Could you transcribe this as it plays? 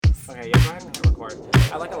Okay, yeah, go ahead and hit record.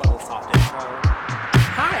 I like a little soft intro.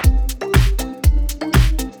 Hi!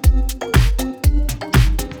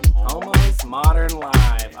 Almost Modern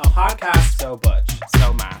Live, a podcast so butch,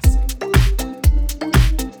 so mask.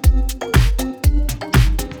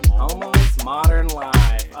 Almost Modern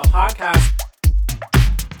Live, a podcast.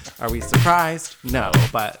 Are we surprised? No,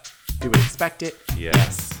 but do we expect it?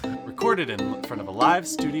 Yes. Recorded in front of a live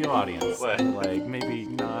studio audience. What? Like, maybe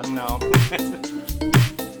not. No.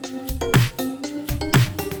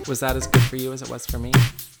 Was that as good for you as it was for me?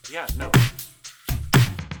 Yeah, no.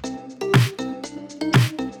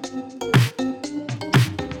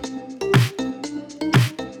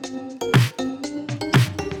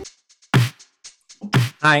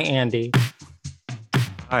 Hi, Andy.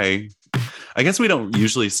 Hi. I guess we don't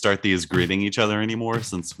usually start these greeting each other anymore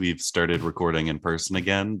since we've started recording in person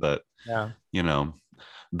again, but Yeah. you know,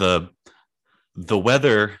 the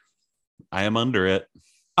weather, I am under it.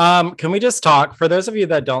 Can we just talk? For those of you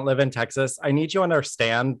that don't live in Texas, I need you to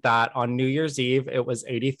understand that on New Year's Eve, it was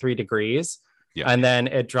 83 degrees. Yeah. And then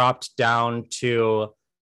it dropped down to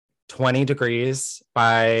 20 degrees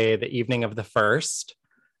by the evening of the 1st.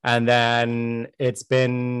 And then it's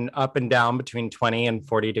been up and down between 20 and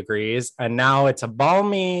 40 degrees. And now it's a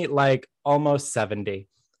balmy, like almost 70.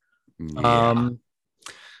 Yeah.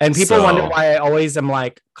 And people So- wonder why I always am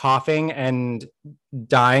like coughing and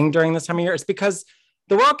dying during this time of year. It's because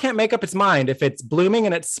the world can't make up its mind if it's blooming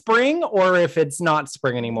and it's spring or if it's not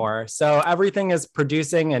spring anymore. So everything is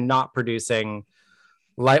producing and not producing,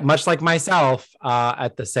 like much like myself,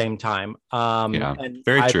 at the same time. Yeah, and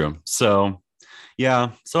very true. So I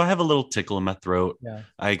have a little tickle in my throat. Yeah.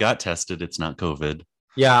 I got tested. It's not COVID.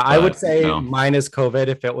 Yeah, I would But, say you know. mine is COVID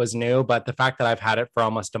if it was new, but the fact that I've had it for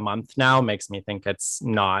almost a month now makes me think it's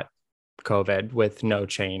not COVID with no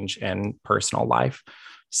change in personal life.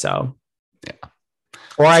 So, Yeah.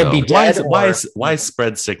 Or I'd So be dead. why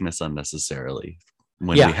spread sickness unnecessarily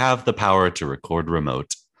when Yeah. we have the power to record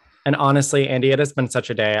remote? And honestly, Andy, it has been such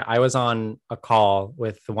a day. I was on a call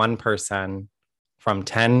with one person from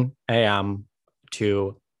 10 a.m.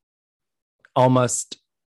 to almost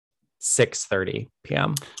 6:30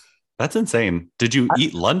 p.m. That's insane. Did you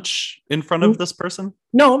eat lunch in front of this person?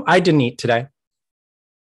 No, I didn't eat today.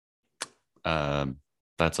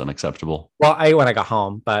 That's unacceptable. Well, I ate when I got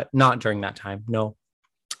home, but not during that time. No.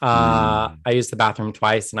 I used the bathroom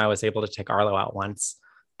twice and I was able to take Arlo out once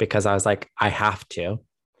because I was like, I have to.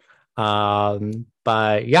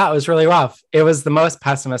 But yeah, it was really rough. It was the most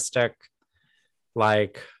pessimistic,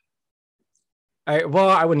 like, I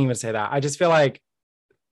wouldn't even say that. I just feel like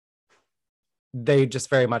they just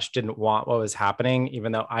very much didn't want what was happening,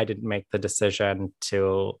 even though I didn't make the decision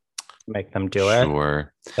to make them do it.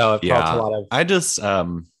 Sure. So it felt a lot of, I just that's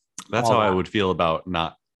all how I that. would feel about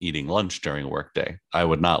not eating lunch during a work day. I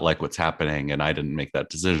would not like what's happening and I didn't make that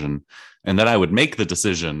decision. And then I would make the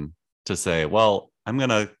decision to say, well, I'm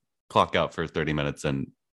gonna clock out for 30 minutes and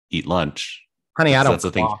eat lunch. honey, I don't That's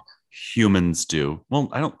the thing clock. humans do. Well,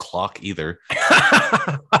 I don't clock either,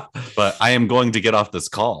 but I am going to get off this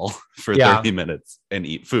call for Yeah. 30 minutes and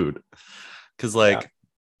eat food. Cause I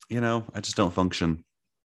just don't function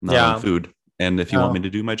not Yeah. on food. And if you No. want me to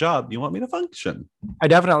do my job, you want me to function. I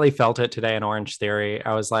definitely felt it today in Orange Theory.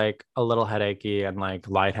 I was like a little headachy and like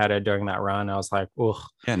lightheaded during that run. I was like, ugh,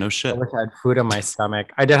 Yeah, no I shit. wish I had food in my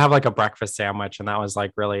stomach. I did have like a breakfast sandwich, and that was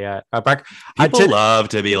like really it. People love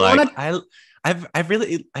to be like, wanna- I've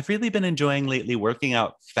really been enjoying lately working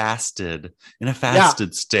out fasted in a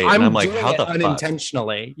fasted state. And I'm like, doing how it the fuck?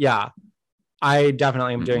 unintentionally. Yeah, I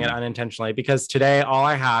definitely am doing it unintentionally because today all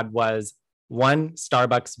I had was one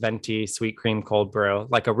Starbucks venti sweet cream cold brew,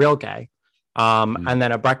 like a real gay, and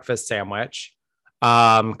then a breakfast sandwich,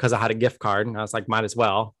 because I had a gift card and I was like, might as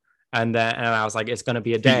well. And I was like, it's gonna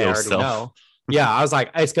be a day. I already yourself. know. Yeah, I was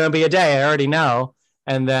like, it's gonna be a day. I already know.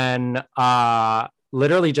 And then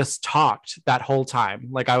literally just talked that whole time,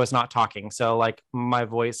 like I was not talking. So like my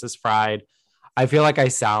voice is fried. I feel like I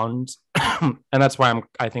sound, and that's why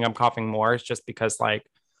I think I'm coughing more. It's just because like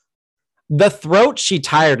the throat, she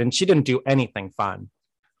tired and she didn't do anything fun.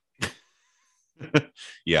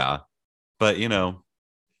 Yeah. But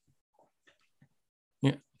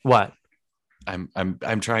What?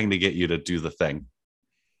 I'm trying to get you to do the thing.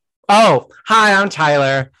 Oh, hi, I'm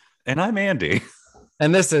Tyler. And I'm Andy.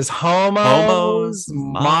 And this is Homo's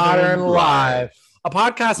Modern Life, a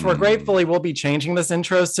podcast where gratefully we'll be changing this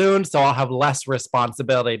intro soon. So I'll have less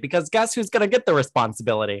responsibility because guess who's going to get the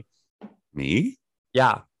responsibility? Me?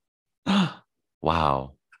 Yeah.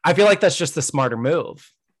 Wow. I feel like that's just the smarter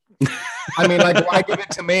move. I mean, like, why give it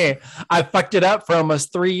to me? I fucked it up for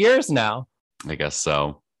almost 3 years now. I guess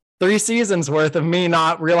so. 3 seasons worth of me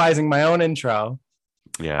not realizing my own intro.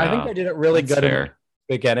 Yeah. I think I did it really good in the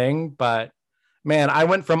beginning, but man, I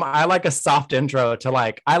went from I like a soft intro to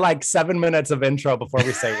like I like 7 minutes of intro before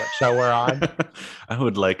we say what show we're on. I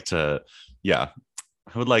would like to, yeah.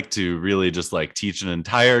 I would like to really just like teach an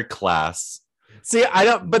entire class. See, I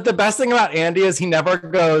don't, but the best thing about Andy is he never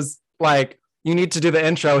goes like, you need to do the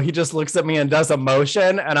intro. He just looks at me and does a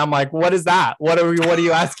motion. And I'm like, what is that? What are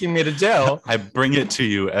you asking me to do? I bring it to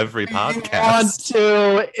you every podcast. Want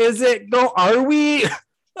to, is it go? Are we?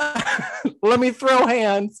 Let me throw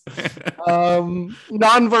hands.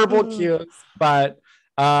 Nonverbal cues. But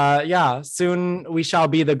yeah, soon we shall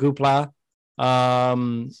be the Goopla.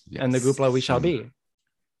 And the Goopla we shall be.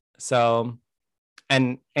 So,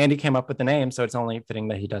 and Andy came up with the name, so it's only fitting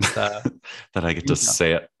that he does the that I get to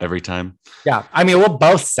say it every time. Yeah, I mean, we'll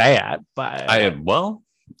both say it, but well,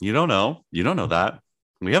 you don't know that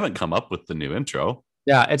we haven't come up with the new intro.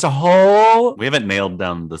 Yeah, it's a whole. We haven't nailed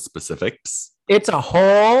down the specifics. It's a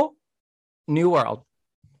whole new world.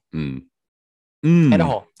 And a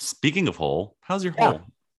hole. Speaking of hole, how's your hole?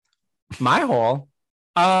 My hole.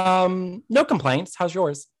 No complaints. How's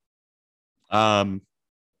yours?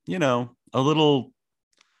 You know, a little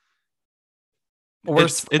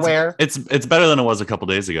worse. It's better than it was a couple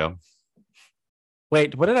days ago.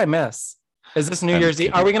 Wait, what did I miss? Is this New Year's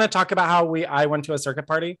Eve? Are we going to talk about how I went to a circuit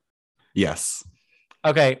party? Yes.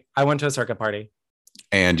 Okay, I went to a circuit party.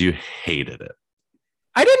 And you hated it.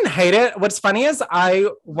 I didn't hate it. What's funny is I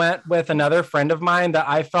went with another friend of mine that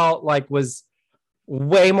I felt like was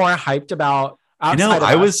way more hyped about.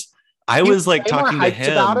 I was like talking to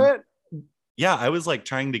him about it. Yeah, I was like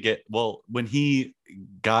trying to get, when he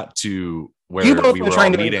got to where you both we were were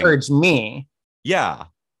trying to meeting, encourage me. Yeah.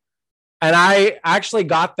 And I actually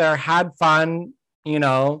got there, had fun, you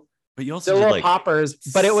know. But you also did like poppers,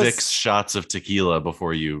 but it was 6 shots of tequila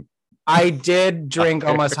before you. I did drink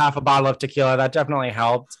almost half a bottle of tequila. That definitely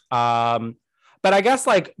helped. But I guess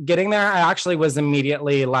like getting there, I actually was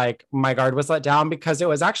immediately like my guard was let down because it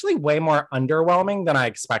was actually way more underwhelming than I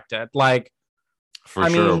expected. Like, for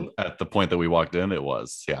sure, at the point that we walked in, it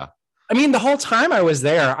was, yeah. I mean, the whole time I was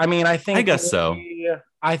there. I mean, I guess so.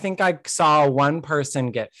 I think I saw one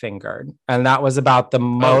person get fingered, and that was about the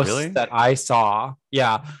most that I saw.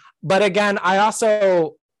 Yeah. But again, that's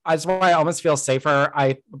why I almost feel safer.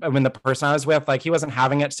 When the person I was with, like, he wasn't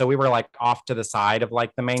having it. So we were like off to the side of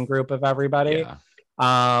like the main group of everybody.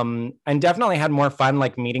 Yeah. And definitely had more fun,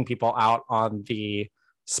 like meeting people out on the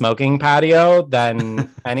smoking patio than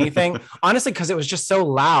anything, honestly, because it was just so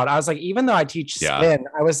loud. I was like, even though I teach spin,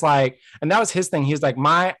 I was like, and that was his thing. He's like,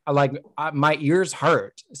 my ears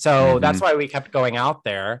hurt. So that's why we kept going out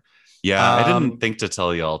there. Yeah. I didn't think to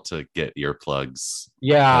tell y'all to get earplugs.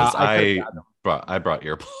 Yeah. I brought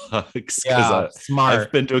earplugs because smart.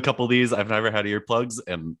 I've been to a couple of these. I've never had earplugs,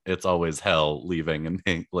 and it's always hell leaving and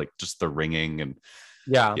being like just the ringing and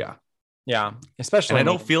yeah, especially. And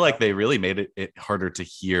I don't feel like they really made it harder to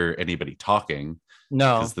hear anybody talking.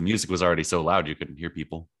 No, because the music was already so loud you couldn't hear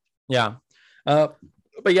people. Yeah, but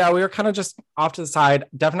yeah, we were kind of just off to the side.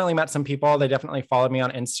 Definitely met some people. They definitely followed me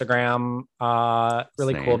on Instagram.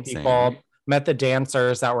 Really cool people. Met the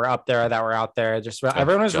dancers that were up there, that were out there. Just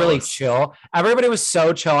everyone was really chill. Everybody was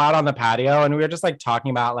so chill out on the patio, and we were just like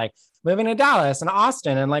talking about like moving to Dallas and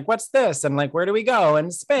Austin and like what's this and like where do we go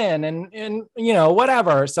and spin and you know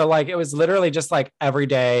whatever. So like it was literally just like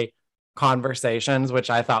everyday conversations, which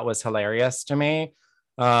I thought was hilarious to me.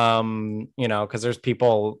 You know, because there's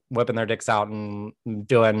people whipping their dicks out and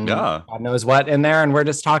doing God knows what in there, and we're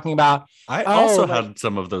just talking about. I also had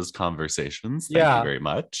some of those conversations. Thank you very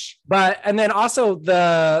much. But and then also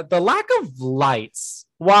the lack of lights.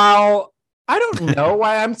 While I don't know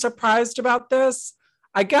why I'm surprised about this,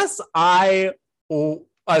 I guess I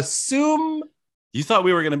assume you thought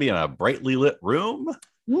we were going to be in a brightly lit room.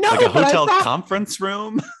 No, like a hotel conference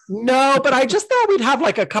room. No, but I just thought we'd have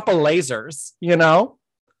like a couple lasers, you know.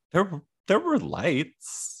 There were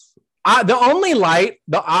lights. The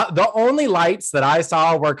only lights that I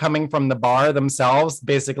saw were coming from the bar themselves,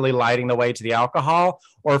 basically lighting the way to the alcohol,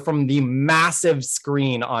 or from the massive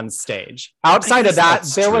screen on stage. Outside of that,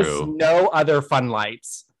 there was no other fun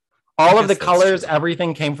lights. All of the colors,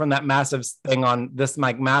 everything came from that massive thing on this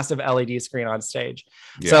like massive LED screen on stage.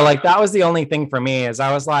 Yeah. So like that was the only thing for me is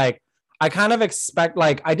I was like, I kind of expect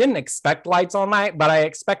like I didn't expect lights all night, but I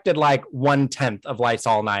expected like 1/10 of lights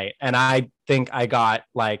all night. And I think I got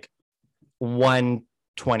like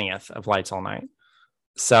 1/20th of lights all night.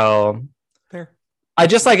 So fair. I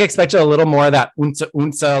just like expected a little more of that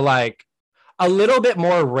unsa, like a little bit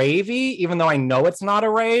more ravey, even though I know it's not a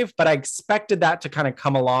rave, but I expected that to kind of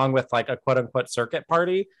come along with like a quote unquote circuit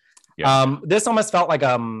party. Yeah. This almost felt like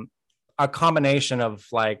a combination of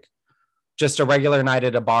like just a regular night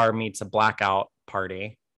at a bar meets a blackout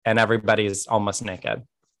party, and everybody's almost naked.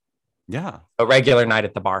 Yeah. A regular night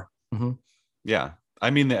at the bar. Mm-hmm. Yeah. I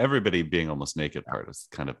mean, the everybody being almost naked part is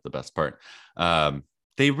kind of the best part.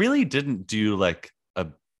 They really didn't do like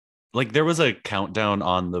there was a countdown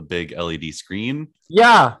on the big LED screen.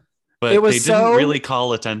 Yeah. But they didn't really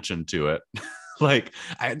call attention to it. Like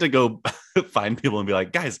I had to go find people and be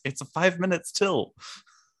like, guys, it's 5 minutes till.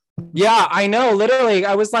 Yeah, I know. Literally,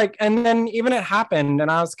 I was like, and then even it happened, and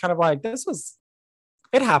I was kind of like,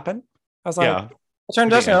 it happened. I was like, yeah. I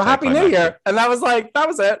turned to Justin, Happy New Year. And that was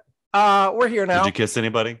it. We're here now. Did you kiss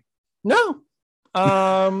anybody? No.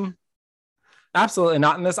 Absolutely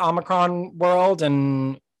not in this Omicron world.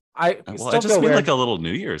 And I just mean like a little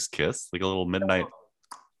New Year's kiss, like a little midnight.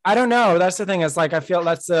 I don't know. That's the thing. Is like I feel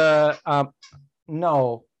that's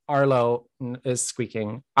no, Arlo is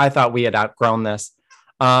squeaking. I thought we had outgrown this.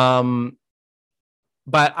 But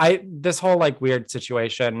this whole like weird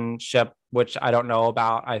situationship, which I don't know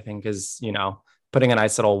about, I think is, putting a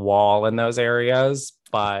nice little wall in those areas,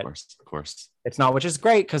 but of course. It's not, which is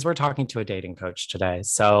great because we're talking to a dating coach today.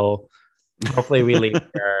 So hopefully we leave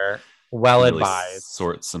here well really advised.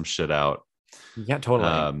 Sort some shit out. Yeah,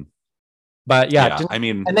 totally. But yeah, I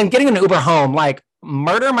mean, and then getting an Uber home, like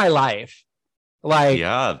murder my life. Like,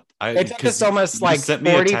 yeah, it took us almost like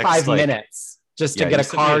 45 minutes just to get a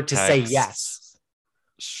car to say yes.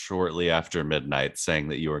 Shortly after midnight, saying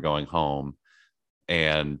that you were going home,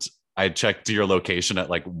 and I checked your location at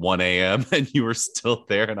like 1 a.m. and you were still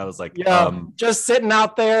there, and I was like, just sitting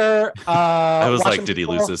out there. I was like, did he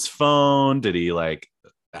lose his phone? Did he like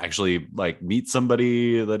actually like meet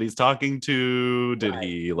somebody that he's talking to? Did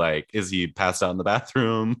he like, is he passed out in the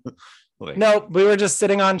bathroom? Like, no, we were just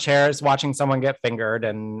sitting on chairs watching someone get fingered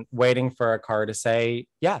and waiting for a car to say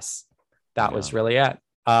yes. That was really it.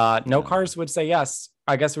 No cars would say yes.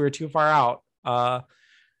 I guess we were too far out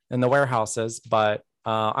in the warehouses, but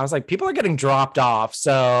I was like, people are getting dropped off,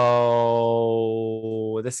 so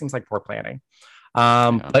this seems like poor planning.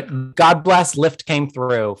 But God bless, Lyft came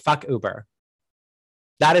through. Fuck Uber.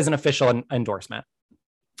 That is an official endorsement.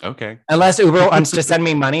 Okay. Unless Uber wants to send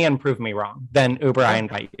me money and prove me wrong, then Uber, I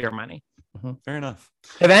invite your money. Mm-hmm. Fair enough.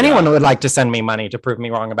 If anyone would like to send me money to prove me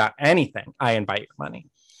wrong about anything, I invite your money.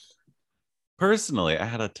 Personally, I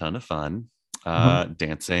had a ton of fun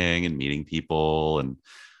dancing and meeting people, and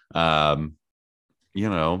I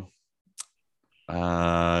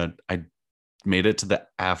made it to the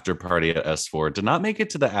after party at S4. Did not make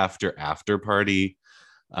it to the after party,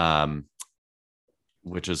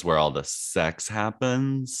 which is where all the sex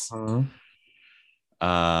happens.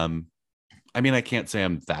 I mean, I can't say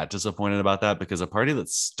I'm that disappointed about that, because a party that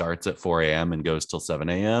starts at 4 a.m. and goes till 7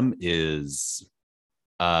 a.m. is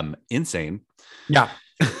insane. Yeah.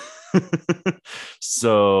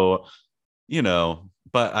 So,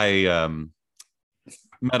 but I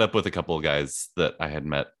met up with a couple of guys that I had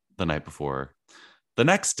met the night before the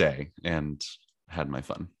next day and had my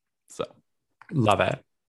fun. So love it.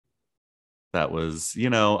 That was,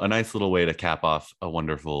 a nice little way to cap off a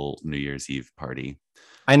wonderful New Year's Eve party.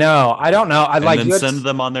 I know. I don't know. I'd like then send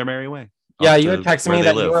them on their merry way. Yeah, you had texted me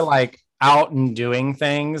that you were like out and doing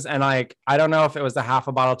things, and like I don't know if it was a half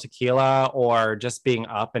a bottle of tequila or just being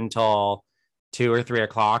up until 2 or 3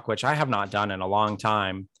 o'clock, which I have not done in a long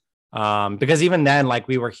time. Because even then, like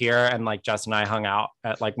we were here and like Jess and I hung out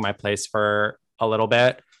at like my place for a little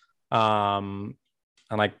bit. And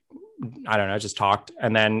like, I don't know, just talked.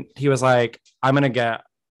 And then he was like, I'm going to get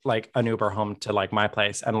like an Uber home to like my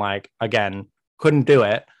place. And like, again, couldn't do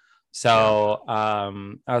it. So I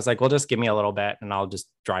was like, well, just give me a little bit and I'll just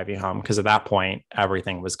drive you home. Cause at that point,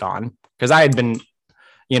 everything was gone. Cause I had been,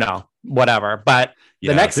 whatever. But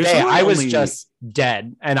the next day I was just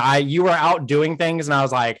dead, and you were out doing things. And I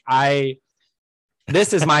was like,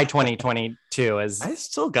 this is my 2022 I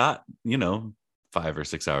still got, 5 or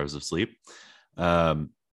 6 hours of sleep.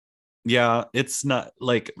 Yeah, it's not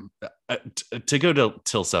like to go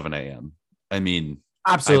till 7 a.m. I mean,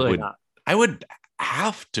 absolutely not. I would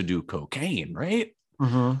have to do cocaine, right?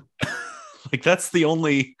 Mm-hmm. Like that's the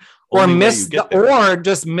only or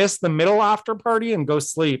just miss the middle after party and go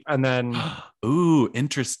sleep, and then ooh,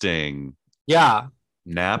 interesting. Yeah,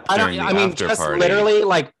 nap during the after just party. Literally,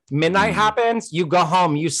 like midnight happens, you go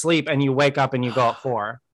home, you sleep, and you wake up and you go at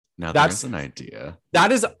 4. Now that's an idea.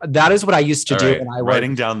 That is what I used to do when I worked.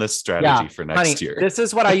 Writing down this strategy for next year. This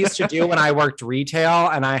is what I used to do when I worked retail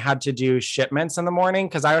and I had to do shipments in the morning,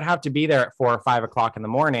 because I would have to be there at 4 or 5 o'clock in the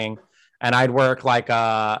morning, and I'd work like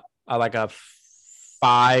a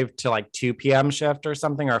 5 to like 2 p.m. shift or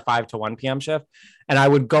something, or 5 to 1 p.m. shift. And I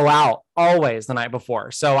would go out always the night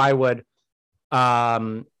before. So I would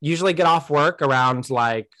usually get off work around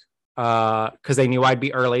like, because they knew I'd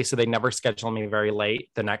be early. So they never scheduled me very late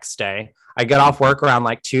the next day. I'd get off work around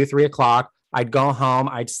like 2, 3 o'clock. I'd go home.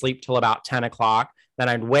 I'd sleep till about 10 o'clock. Then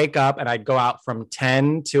I'd wake up and I'd go out from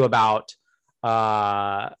 10 to about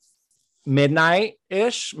midnight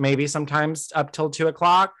ish, maybe sometimes up till 2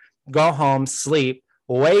 o'clock, go home, sleep,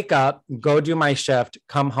 wake up, go do my shift,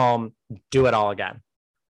 come home, do it all again.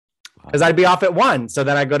 Because I'd be off at 1. So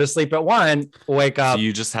then I go to sleep at 1, wake up. So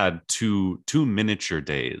you just had two miniature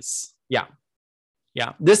days. Yeah.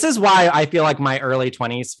 Yeah. This is why I feel like my early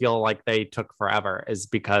 20s feel like they took forever, is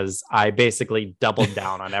because I basically doubled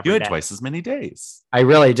down on every You had day. twice as many days. I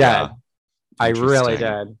really did. Yeah. I really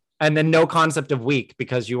did. And then no concept of week,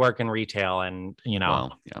 because you work in retail and, you know,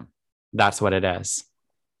 Well, yeah. that's what it is.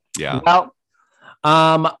 Yeah. Well,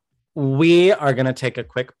 we are going to take a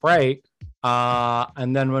quick break.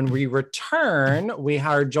 And then when we return, we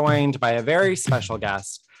are joined by a very special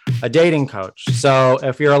guest, a dating coach. So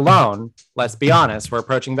if you're alone, let's be honest, we're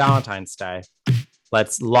approaching Valentine's Day.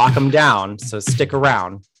 Let's lock them down. So stick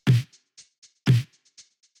around.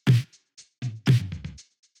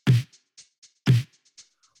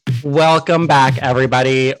 Welcome back,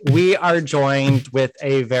 everybody. We are joined with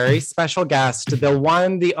a very special guest, the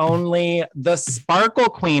one, the only, the Sparkle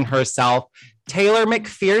Queen herself, Taylor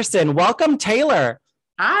McPherson. Welcome, Taylor.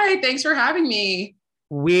 Hi, thanks for having me.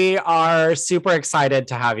 We are super excited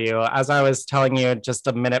to have you. As I was telling you just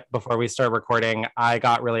a minute before we started recording, I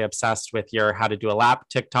got really obsessed with your How to Do a Lap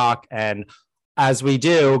TikTok. And as we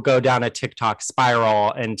do, go down a TikTok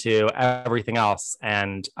spiral into everything else.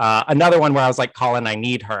 And another one where I was like, Colin, I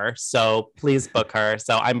need her. So please book her.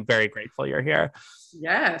 So I'm very grateful you're here.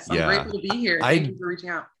 Yes, I'm grateful to be here. Thank you for reaching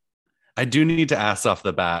out. I do need to ask off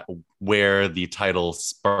the bat where the title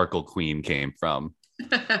Sparkle Queen came from.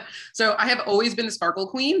 So I have always been the Sparkle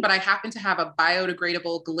Queen, but I happen to have a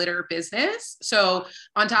biodegradable glitter business. So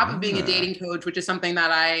on top of being a dating coach, which is something that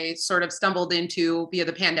I sort of stumbled into via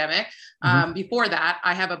the pandemic, before that,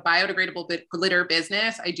 I have a biodegradable glitter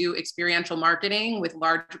business. I do experiential marketing with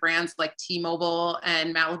large brands like T-Mobile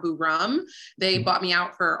and Malibu Rum. They bought me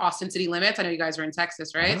out for Austin City Limits. I know you guys are in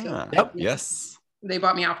Texas, right? Yep. Yes. They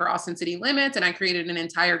bought me out for Austin City Limits, and I created an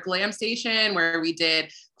entire glam station where we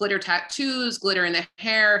did glitter tattoos, glitter in the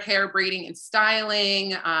hair braiding and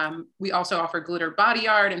styling. We also offer glitter body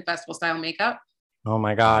art and festival style makeup. Oh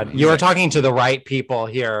my God. You are talking to the right people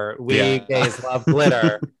here. We gays love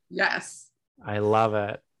glitter. Yes. I love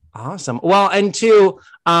it. Awesome. Well, and two,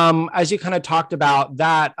 as you kind of talked about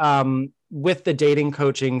that, with the dating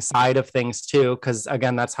coaching side of things too, because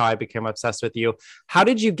again, that's how I became obsessed with you. How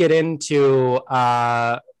did you get into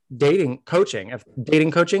dating coaching,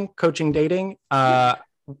 coaching dating,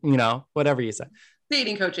 you know, whatever you say.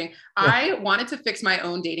 Dating coaching. Yeah. I wanted to fix my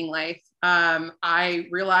own dating life. I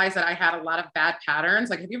realized that I had a lot of bad patterns.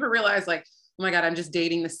 Like, have you ever realized like, oh my God, I'm just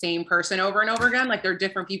dating the same person over and over again? Like they're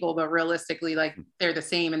different people, but realistically, like they're the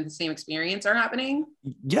same and the same experience are happening.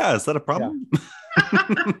 Yeah. Is that a problem? Yeah.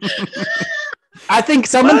 I think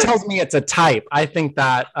someone tells me it's a type. I think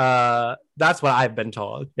that that's what I've been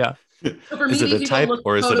told. Yeah. So for me, is it a type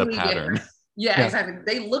or is totally it a pattern? Yeah, exactly.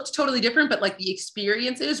 They looked totally different, but like the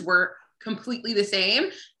experiences were completely the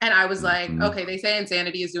same. And I was like, okay, they say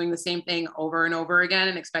insanity is doing the same thing over and over again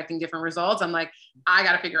and expecting different results. I'm like, I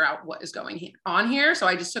got to figure out what is going on here. So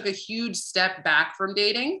I just took a huge step back from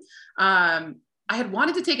dating. I had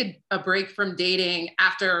wanted to take a break from dating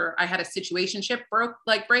after I had a situationship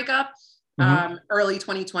breakup. Early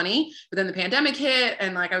 2020, but then the pandemic hit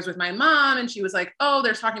and like I was with my mom and she was like, oh,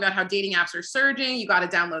 they're talking about how dating apps are surging. You got to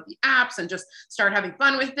download the apps and just start having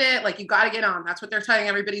fun with it. Like you got to get on. That's what they're telling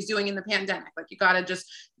everybody's doing in the pandemic. Like you got to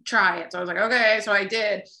just try it. So I was like, okay. So I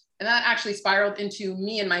did. And that actually spiraled into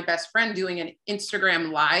me and my best friend doing an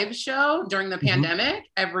Instagram live show during the pandemic.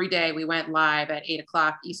 Every day we went live at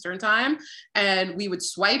 8:00 Eastern time and we would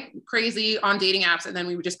swipe crazy on dating apps. And then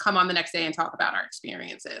we would just come on the next day and talk about our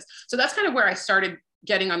experiences. So that's kind of where I started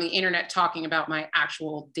getting on the internet, talking about my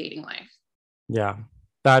actual dating life. Yeah.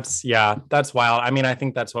 That's wild. I mean, I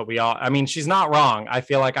think that's what we all, I mean, she's not wrong. I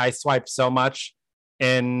feel like I swiped so much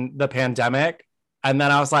in the pandemic and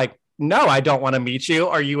then I was like, no, I don't want to meet you.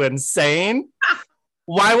 Are you insane?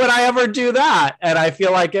 Why would I ever do that? And I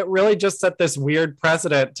feel like it really just set this weird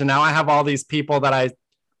precedent to now I have all these people that I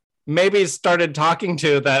maybe started talking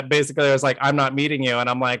to that basically was like, I'm not meeting you. And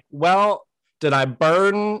I'm like, well, did I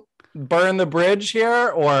burn the bridge here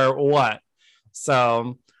or what?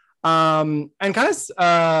 So, and kind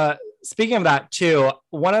of speaking of that too,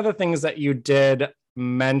 one of the things that you did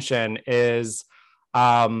mention is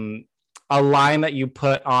a line that you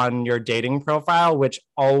put on your dating profile, which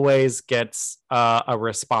always gets a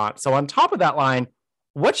response. So on top of that line,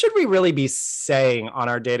 what should we really be saying on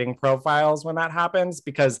our dating profiles when that happens?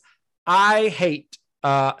 Because I hate,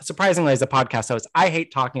 surprisingly, as a podcast host, I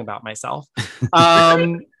hate talking about myself.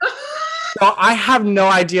 So I have no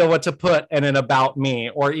idea what to put in an about me,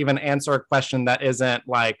 or even answer a question that isn't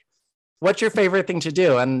like, what's your favorite thing to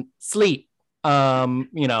do? And sleep,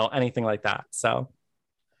 anything like that. So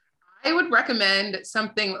I would recommend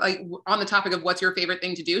something like on the topic of what's your favorite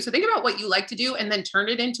thing to do. So think about what you like to do and then turn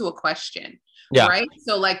it into a question. Yeah. Right.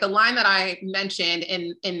 So like the line that I mentioned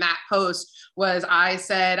in that post was, I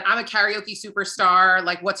said, I'm a karaoke superstar.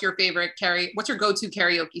 Like, what's your go-to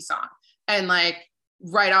karaoke song? And like,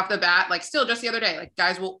 right off the bat, like still just the other day, like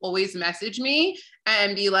guys will always message me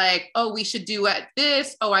and be like, oh, we should do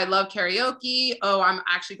this. Oh, I love karaoke. Oh, I'm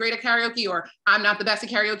actually great at karaoke. Or I'm not the best at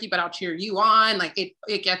karaoke, but I'll cheer you on. Like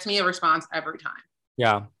it gets me a response every time.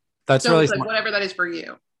 Yeah. That's really smart. Whatever that is for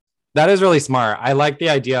you. That is really smart. I like the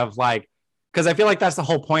idea of like, because I feel like that's the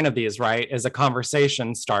whole point of these, right? Is a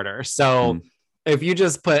conversation starter. So if you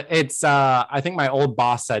just put, it's, I think my old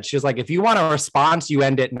boss said, she was like, if you want a response, you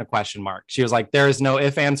end it in a question mark. She was like, there is no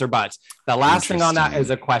if, ands, or buts. The last thing on that is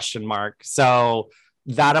a question mark. So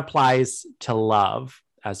that applies to love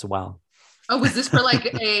as well. Oh, was this for like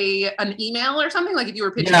an email or something? Like if you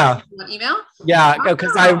were pitching an email? Yeah,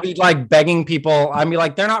 because I would be like begging people. I'd be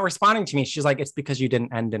like, they're not responding to me. She's like, it's because you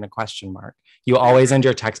didn't end in a question mark. You always end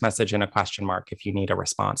your text message in a question mark if you need a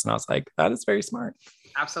response. And I was like, that is very smart.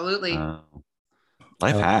 Absolutely.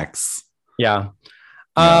 Life hacks. Yeah.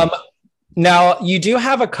 Now you do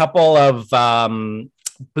have a couple of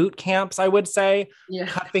boot camps, I would say,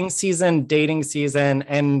 cuffing season, dating season,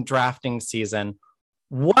 and drafting season.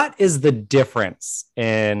 What is the difference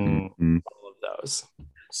in all of those?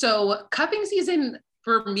 So cuffing season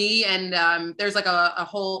for me, and there's like a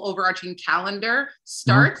whole overarching calendar,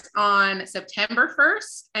 starts on September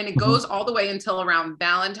 1st and it goes all the way until around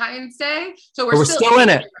Valentine's Day. So we're still in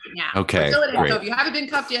it right now. Okay. We're still in it. So if you haven't been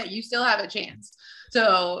cuffed yet, you still have a chance.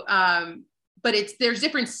 So, but there's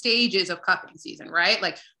different stages of cuffing season, right?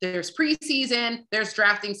 Like there's preseason, there's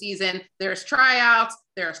drafting season, there's tryouts,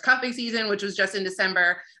 there's cuffing season, which was just in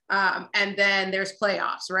December. And then there's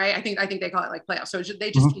playoffs, right? I think they call it like playoffs. So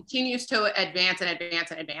they just continues to advance and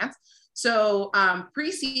advance and advance. So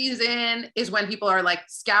preseason is when people are like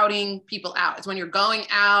scouting people out. It's when you're going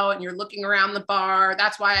out and you're looking around the bar.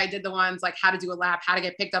 That's why I did the ones like how to do a lap, how to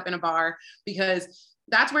get picked up in a bar, because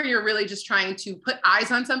that's where you're really just trying to put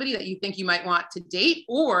eyes on somebody that you think you might want to date,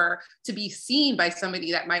 or to be seen by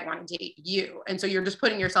somebody that might want to date you. And so you're just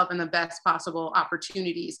putting yourself in the best possible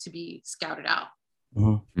opportunities to be scouted out.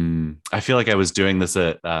 I feel like I was doing this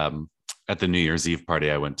at the New Year's Eve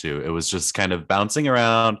party I went to. It was just kind of bouncing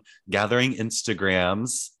around, gathering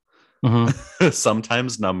Instagrams,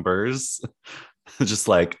 sometimes numbers, just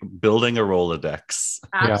like building a Rolodex.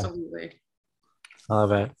 Absolutely. I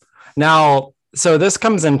love it. Now, so this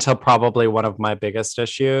comes into probably one of my biggest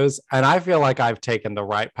issues, and I feel like I've taken the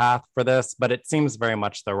right path for this, but it seems very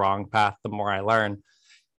much the wrong path the more I learn.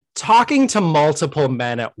 Talking to multiple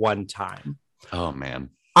men at one time. Oh,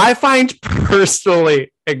 man. I find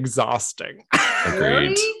personally exhausting.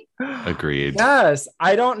 Agreed. Yes.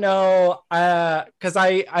 I don't know. Because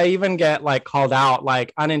I even get like called out,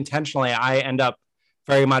 like unintentionally, I end up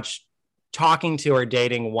very much talking to or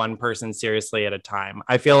dating one person seriously at a time.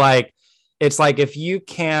 I feel like it's like, if you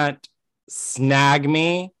can't snag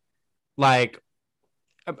me, like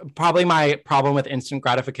probably my problem with instant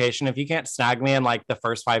gratification, if you can't snag me in like the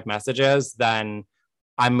first 5 messages, then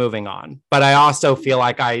I'm moving on. But I also feel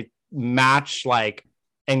like I match like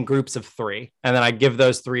in groups of 3, and then I give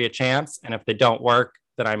those 3 a chance. And if they don't work,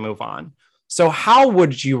 then I move on. So how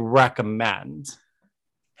would you recommend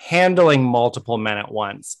handling multiple men at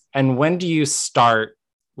once? And when do you start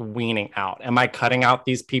weaning out? Am I cutting out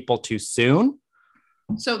these people too soon?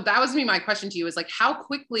 So that was my question to you, is like, how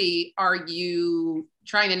quickly are you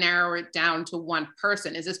trying to narrow it down to one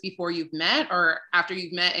person? Is this before you've met or after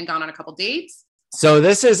you've met and gone on a couple dates? So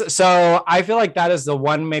I feel like that is the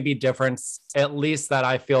one maybe difference, at least that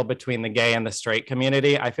I feel, between the gay and the straight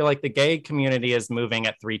community. I feel like the gay community is moving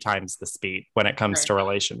at 3 times the speed when it comes to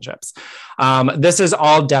relationships. This is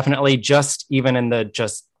all definitely just even in the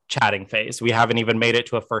just chatting phase. We haven't even made it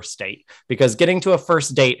to a first date, because getting to a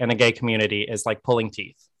first date in a gay community is like pulling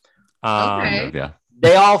teeth.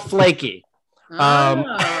 They all flaky.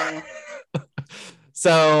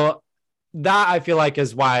 So that I feel like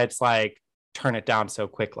is why it's like, turn it down so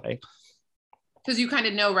quickly. Because you kind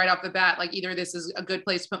of know right off the bat, like either this is a good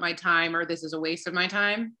place to put my time or this is a waste of my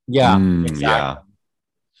time. Yeah, exactly. Yeah.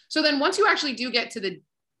 So then once you actually do get to the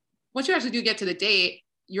date,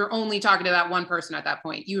 you're only talking to that one person at that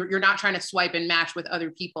point. You're not trying to swipe and match with other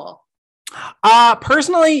people.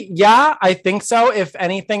 Personally, yeah, I think so. If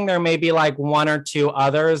anything, there may be like one or two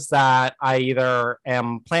others that I either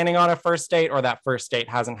am planning on a first date or that first date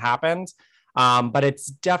hasn't happened. But it's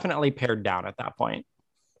definitely pared down at that point.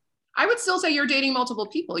 I would still say you're dating multiple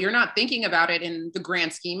people. You're not thinking about it in the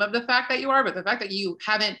grand scheme of the fact that you are, but the fact that you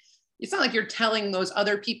haven't, it's not like you're telling those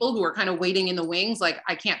other people who are kind of waiting in the wings, like,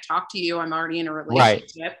 I can't talk to you, I'm already in a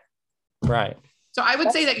relationship. Right. So I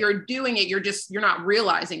would say that you're doing it. You're not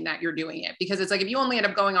realizing that you're doing it, because it's like, if you only end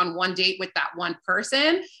up going on one date with that one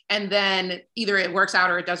person, and then either it works out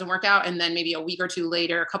or it doesn't work out, and then maybe a week or two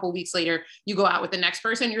later, a couple of weeks later, you go out with the next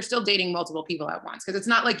person, you're still dating multiple people at once. Because it's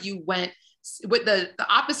not like you went with the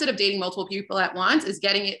opposite of dating multiple people at once is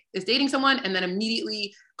dating someone and then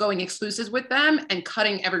immediately going exclusive with them and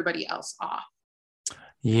cutting everybody else off.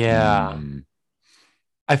 Yeah.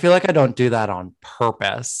 I feel like I don't do that on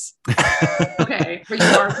purpose. Okay, but you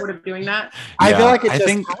are sort of doing that. I feel like it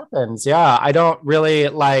just happens. Yeah, I don't really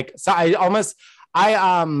like. So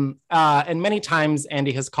and many times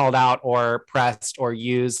Andy has called out or pressed or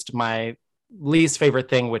used my least favorite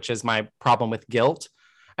thing, which is my problem with guilt.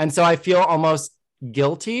 And so I feel almost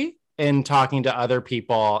guilty in talking to other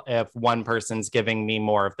people if one person's giving me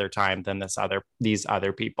more of their time than these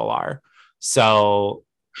other people are. So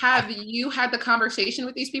have you had the conversation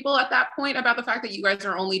with these people at that point about the fact that you guys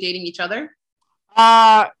are only dating each other?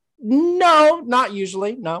 No, not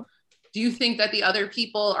usually. No. Do you think that the other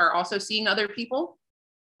people are also seeing other people?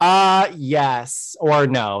 Yes or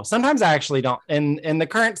no. Sometimes I actually don't. In the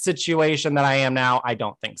current situation that I am now, I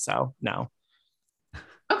don't think so. No.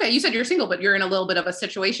 Okay, you said you're single, but you're in a little bit of a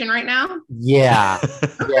situation right now. Yeah.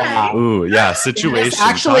 Okay. Yeah. Ooh, yeah. Situation.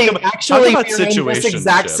 Actually, talk about we're in this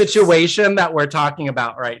exact situation that we're talking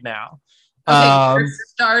about right now. Okay,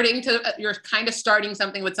 you're kind of starting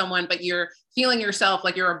something with someone, but you're feeling yourself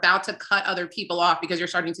like you're about to cut other people off because you're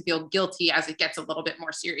starting to feel guilty as it gets a little bit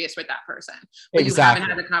more serious with that person. But you haven't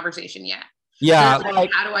had the conversation yet. Yeah. Like,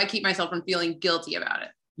 how do I keep myself from feeling guilty about it?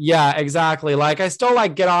 Yeah, exactly. Like I still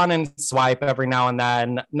like get on and swipe every now and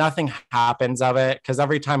then. Nothing happens of it because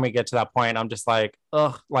every time we get to that point, I'm just like,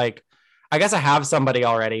 ugh, like I guess I have somebody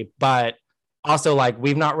already, but also like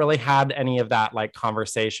we've not really had any of that like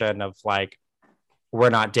conversation of like we're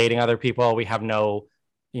not dating other people. We have no,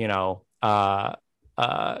 do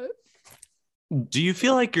you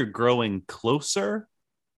feel like you're growing closer?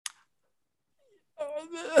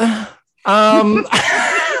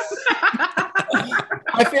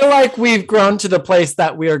 I feel like we've grown to the place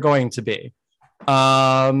that we are going to be.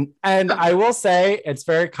 And I will say it's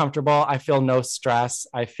very comfortable. I feel no stress.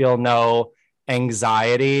 I feel no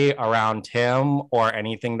anxiety around him or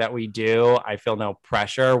anything that we do. I feel no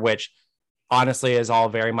pressure, which honestly is all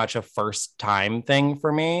very much a first time thing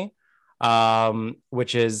for me,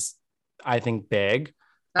 which is, I think, big.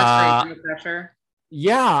 That's great. No pressure.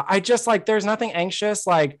 Yeah. I just like, there's nothing anxious.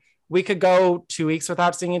 Like, we could go 2 weeks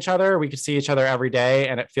without seeing each other. We could see each other every day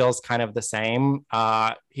and it feels kind of the same.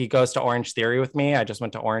 He goes to Orange Theory with me. I just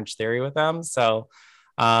went to Orange Theory with him. So,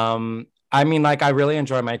 I mean, like, I really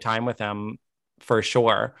enjoy my time with him for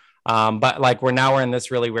sure. But like, we're in this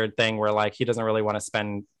really weird thing where like, he doesn't really want to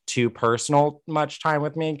spend too personal much time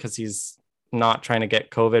with me because he's not trying to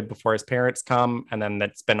get COVID before his parents come. And then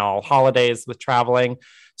it's been all holidays with traveling.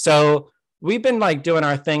 So we've been like doing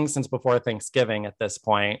our thing since before Thanksgiving at this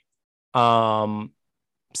point.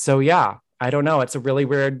 So yeah, I don't know. It's a really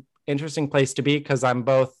weird, interesting place to be because I'm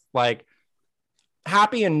both like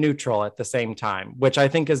happy and neutral at the same time, which I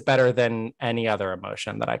think is better than any other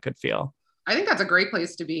emotion that I could feel. I think that's a great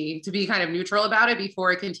place to be kind of neutral about it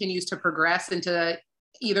before it continues to progress into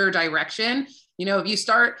either direction. If you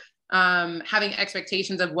start having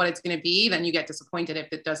expectations of what it's going to be, then you get disappointed if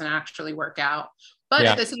it doesn't actually work out. But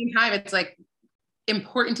at the same time, it's like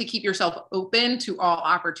important to keep yourself open to all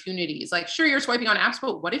opportunities. Like, sure, you're swiping on apps,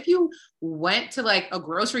 but what if you went to like a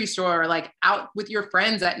grocery store, or like out with your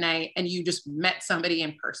friends at night and you just met somebody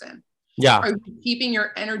in person? Yeah. Are you keeping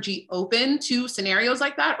your energy open to scenarios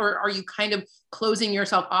like that? Or are you kind of closing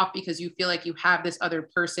yourself off because you feel like you have this other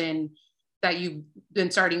person that you've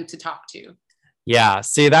been starting to talk to? Yeah.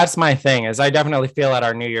 See, that's my thing is I definitely feel at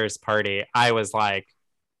our New Year's party, I was like,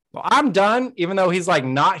 well, I'm done, even though he's like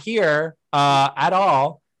not here at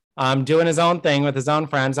all, doing his own thing with his own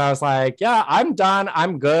friends. I was like, yeah, I'm done.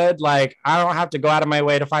 I'm good. Like, I don't have to go out of my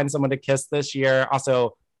way to find someone to kiss this year.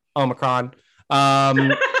 Also, Omicron.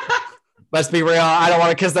 Let's be real. I don't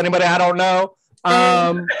want to kiss anybody I don't know.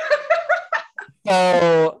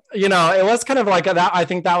 So, you know, it was kind of like that. I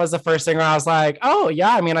think that was the first thing where I was like, oh,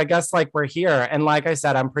 yeah, I mean, I guess like we're here. And like I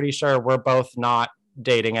said, I'm pretty sure we're both not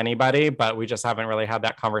dating anybody, but we just haven't really had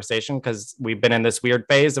that conversation because we've been in this weird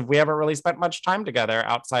phase of we haven't really spent much time together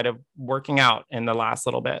outside of working out in the last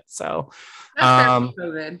little bit. So, that's fair with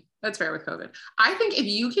COVID. That's fair with COVID. I think if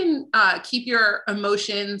you can keep your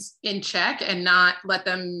emotions in check and not let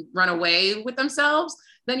them run away with themselves,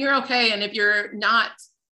 then you're okay. And if you're not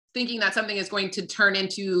thinking that something is going to turn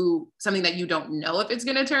into something that you don't know if it's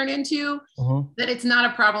going to turn into, then it's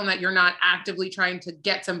not a problem that you're not actively trying to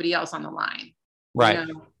get somebody else on the line. Right.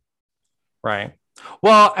 You know? Right.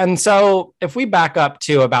 Well, and so if we back up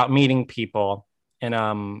to about meeting people in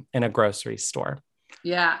a grocery store.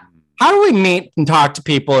 Yeah. How do we meet and talk to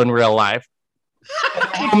people in real life? In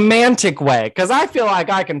a romantic way, because I feel like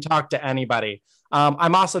I can talk to anybody.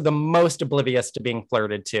 I'm also the most oblivious to being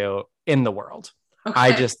flirted to in the world. Okay.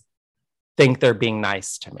 I just think they're being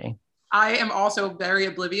nice to me. I am also very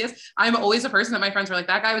oblivious. I'm always a person that my friends were like,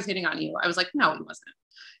 that guy was hitting on you. I was like, no, he wasn't.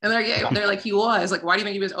 And they're like, he was. Like, why do you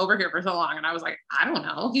think he was over here for so long? And I was like, I don't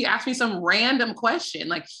know. He asked me some random question.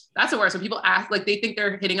 Like, that's the worst. When people ask, like, they think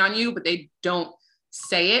they're hitting on you, but they don't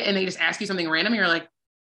say it. And they just ask you something random. And you're like,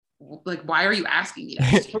 why are you asking me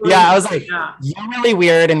that? Yeah, I was like, you're really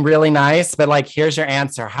weird and really nice, but like, here's your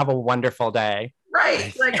answer. Have a wonderful day.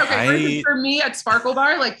 Right. Like, okay, for me at Sparkle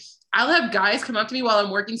Bar, like, I'll have guys come up to me while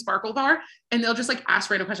I'm working Sparkle Bar and they'll just like ask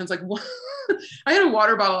random questions. Like, what? I had a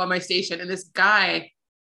water bottle on my station and this guy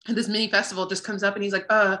at this mini festival just comes up and he's like,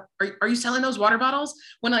 are you selling those water bottles?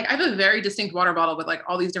 When like, I have a very distinct water bottle with like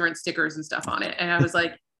all these different stickers and stuff on it. And I was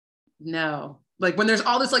like, no. Like when there's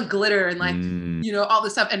all this like glitter and like, you know, all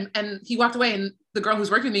this stuff. And he walked away and the girl who's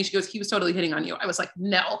working with me, she goes, he was totally hitting on you. I was like,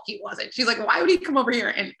 no, he wasn't. She's like, why would he come over here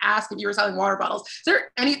and ask if you were selling water bottles? Is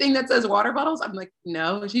there anything that says water bottles? I'm like,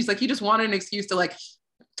 no. She's like, he just wanted an excuse to like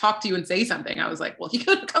talk to you and say something. I was like, well, he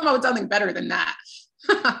could come up with something better than that.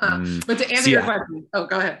 But to answer your question, go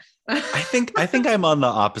ahead. I think I'm on the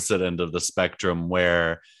opposite end of the spectrum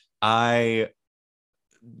where I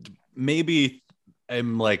maybe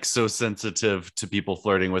I'm like so sensitive to people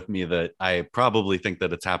flirting with me that I probably think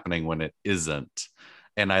that it's happening when it isn't.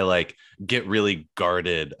 And I like get really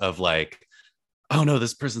guarded of like, oh no,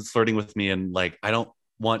 this person's flirting with me. And like, I don't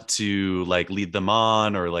want to like lead them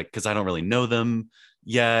on or like, cause I don't really know them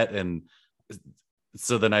yet. And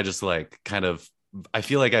so then I just like kind of, I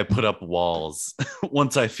feel like I put up walls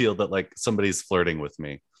once I feel that like somebody's flirting with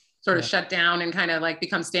me. Sort of shut down and kind of like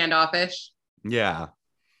become standoffish. Yeah.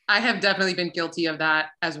 I have definitely been guilty of that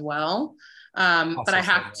as well. But I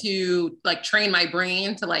have to like train my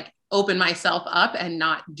brain to like open myself up and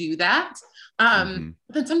not do that. But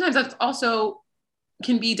then sometimes that's also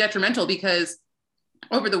can be detrimental because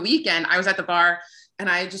over the weekend I was at the bar and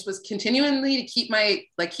I just was continually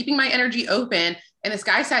to keeping my energy open. And this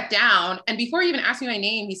guy sat down and before he even asked me my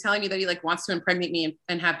name, he's telling me that he like wants to impregnate me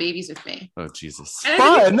and have babies with me. Oh, Jesus. And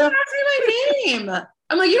I didn't ask me my name.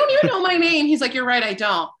 I'm like, you don't even know my name. He's like, you're right. I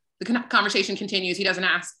don't. The conversation continues. He doesn't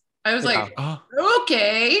ask. I was like,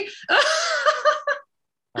 okay.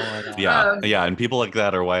 Yeah. And people like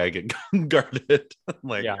that are why I get guarded.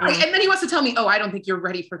 Like, and then he wants to tell me, oh, I don't think you're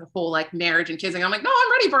ready for the whole like marriage and kissing. I'm like, no,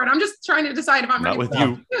 I'm ready for it. I'm just trying to decide if I'm ready with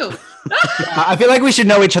you. I feel like we should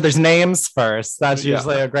know each other's names first. That's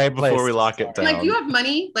usually a great place before we lock it down. Like, do you have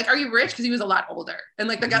money? Like, are you rich? Because he was a lot older. And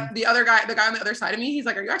like the guy on the other side of me, he's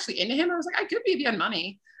like, are you actually into him? I was like, I could be if you had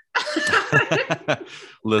money.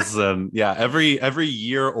 Listen, every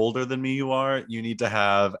year older than me you need to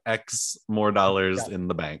have X more dollars in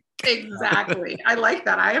the bank. Exactly. I like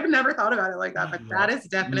that. I have never thought about it like that, but that is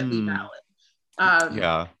definitely valid.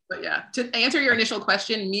 But yeah, to answer your initial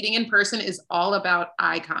question, meeting in person is all about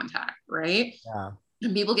eye contact, right? Yeah.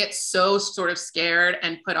 And people get so sort of scared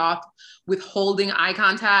and put off with holding eye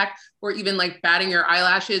contact or even like batting your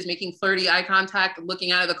eyelashes, making flirty eye contact,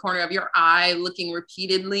 looking out of the corner of your eye, looking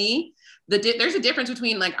repeatedly. There's a difference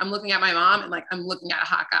between like, I'm looking at my mom and like, I'm looking at a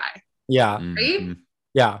hot guy. Yeah. Right?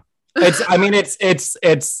 Yeah. It's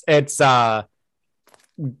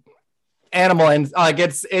animal and like,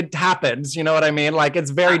 it happens. You know what I mean? Like, it's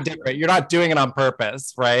very different. You're not doing it on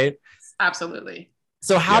purpose, right? Absolutely.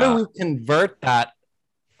 So how do we convert that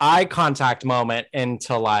eye contact moment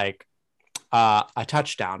into like a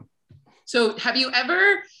touchdown? So have you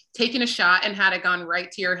ever taken a shot and had it gone right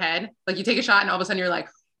to your head? Like you take a shot and all of a sudden you're like,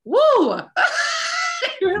 woo!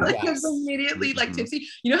 You're like immediately like tipsy.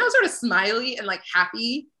 You know how sort of smiley and like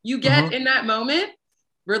happy you get in that moment?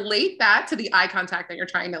 Relate that to the eye contact that you're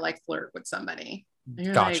trying to like flirt with somebody.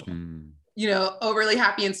 Gotcha. Like, overly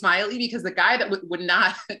happy and smiley, because the guy that would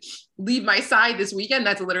not leave my side this weekend,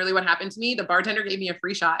 that's literally what happened to me. The bartender gave me a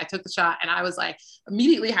free shot. I took the shot and I was like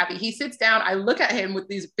immediately happy. He sits down. I look at him with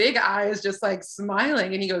these big eyes, just like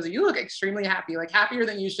smiling. And he goes, "You look extremely happy, like happier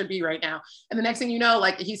than you should be right now." And the next thing you know,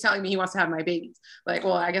 like he's telling me he wants to have my babies. Like,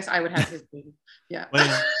 well, I guess I would have his baby. Yeah.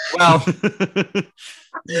 Well,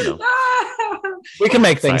 we can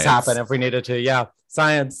make things Science. happen if we needed to. Yeah.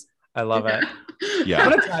 Science. I love it. Yeah. I'm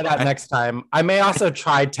going to try that next time. I may also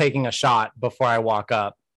try taking a shot before I walk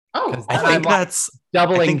up. Oh, I think that's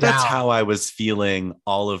doubling down. that's how I was feeling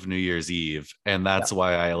all of New Year's Eve, and that's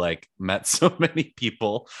why I like met so many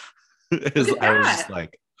people. Is I was just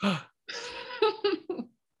like,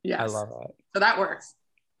 yes. I love it. So that works.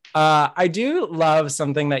 I do love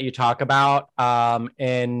something that you talk about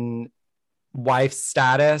in wife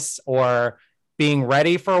status, or being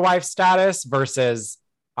ready for wife status versus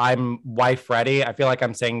I'm wife ready. I feel like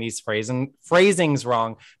I'm saying these phrasings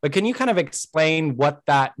wrong, but can you kind of explain what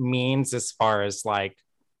that means as far as like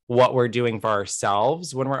what we're doing for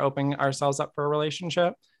ourselves when we're opening ourselves up for a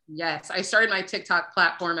relationship? Yes. I started my TikTok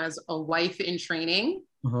platform as a wife in training.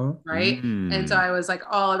 Right. Mm. And so I was like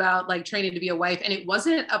all about like training to be a wife. And it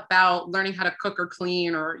wasn't about learning how to cook or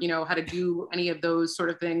clean or, how to do any of those sort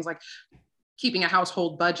of things, like keeping a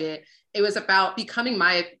household budget. It was about becoming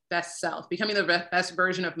my best self, becoming the best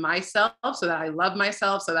version of myself, so that I love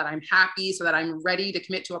myself, so that I'm happy, so that I'm ready to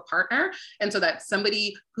commit to a partner. And so that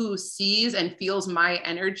somebody who sees and feels my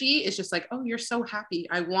energy is just like, "Oh, you're so happy.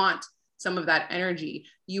 I want some of that energy.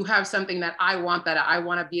 You have something that I want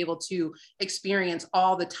to be able to experience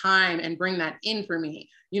all the time and bring that in for me."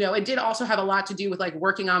 It did also have a lot to do with like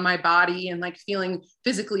working on my body and like feeling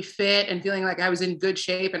physically fit and feeling like I was in good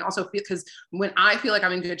shape. And also because when I feel like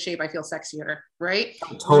I'm in good shape, I feel sexier, right?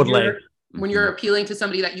 Totally. When you're appealing to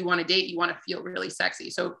somebody that you want to date, you want to feel really sexy.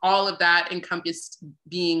 So all of that encompassed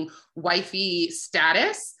being wifey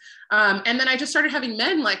status. And then I just started having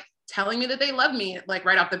men like telling me that they love me, like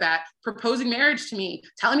right off the bat, proposing marriage to me,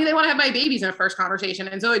 telling me they want to have my babies in a first conversation.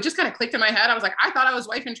 And so it just kind of clicked in my head. I was like, I thought I was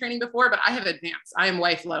wife in training before, but I have advanced. I am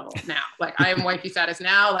wife level now. Like I am wifey status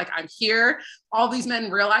now. Like I'm here. All these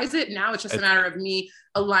men realize it. Now it's just a matter of me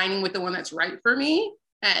aligning with the one that's right for me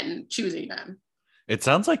and choosing them. It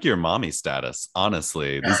sounds like your mommy status.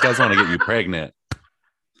 Honestly, these guys want to get you pregnant.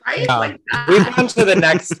 Right? Yeah. Like We've gone to the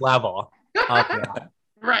next level.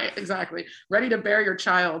 Right. Exactly. Ready to bear your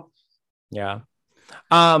child. Yeah.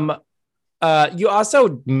 You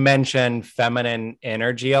also mentioned feminine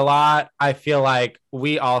energy a lot. I feel like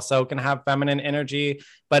we also can have feminine energy,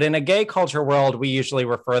 but in a gay culture world, we usually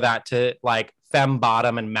refer that to like femme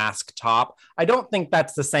bottom and mask top. I don't think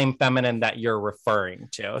that's the same feminine that you're referring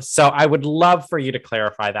to. So I would love for you to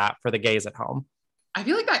clarify that for the gays at home. I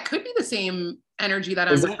feel like that could be the same energy that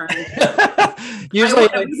I'm referring to. Usually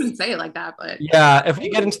I wouldn't even say it like that, but yeah, if we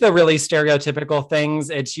get into the really stereotypical things,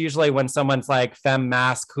 it's usually when someone's like femme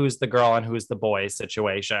mask, who's the girl and who's the boy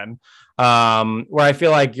situation. Where I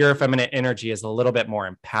feel like your feminine energy is a little bit more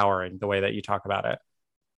empowering the way that you talk about it.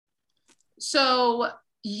 So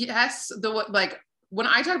yes, when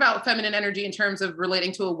I talk about feminine energy in terms of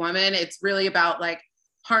relating to a woman, it's really about like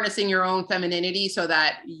harnessing your own femininity so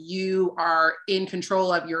that you are in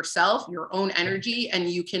control of yourself, your own energy, and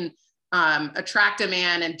you can attract a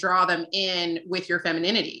man and draw them in with your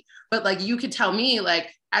femininity. But like, you could tell me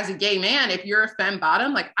like, as a gay man, if you're a femme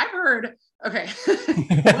bottom, like I've heard, okay.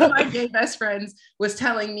 One of my gay best friends was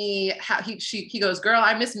telling me how he goes, "Girl,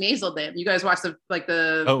 I Miss Maisel them." You guys watch Miss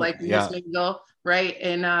Maisel, right?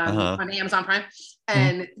 And on Amazon Prime.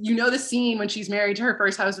 And the scene when she's married to her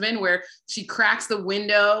first husband where she cracks the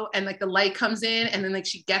window and like the light comes in and then like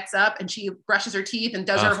she gets up and she brushes her teeth and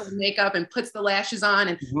does her whole makeup and puts the lashes on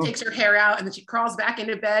and takes her hair out and then she crawls back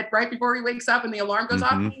into bed right before he wakes up and the alarm goes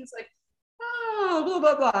off and he's like, "Oh, blah,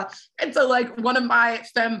 blah, blah." And so like one of my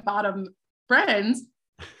femme bottom friends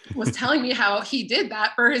was telling me how he did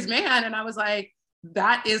that for his man. And I was like,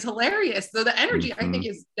 that is hilarious. So the energy I think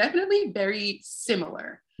is definitely very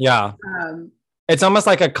similar. Yeah. It's almost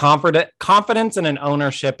like a confidence and an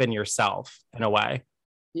ownership in yourself in a way.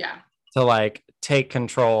 Yeah. To like take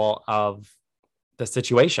control of the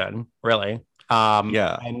situation, really.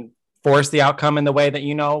 And force the outcome in the way that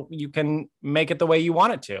you can make it the way you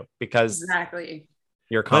want it to, because exactly.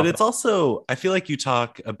 You're confident. But it's also, I feel like you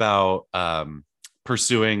talk about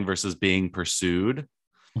pursuing versus being pursued.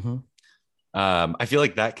 I feel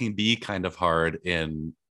like that can be kind of hard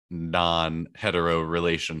in non-hetero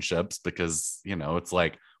relationships because it's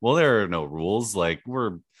like, well, there are no rules. Like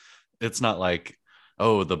it's not like,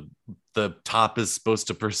 oh, the top is supposed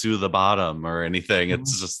to pursue the bottom or anything.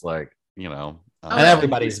 It's just like, And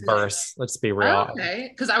everybody's verse. Let's be real. Okay,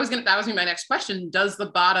 because that was my next question. Does the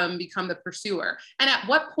bottom become the pursuer? And at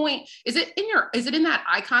what point is it in that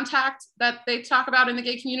eye contact that they talk about in the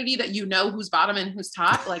gay community that you know who's bottom and who's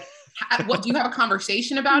top? Like, what do you have a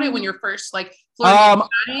conversation about it when you're first like flirting?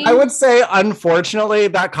 I would say, unfortunately,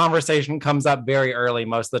 that conversation comes up very early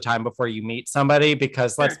most of the time before you meet somebody,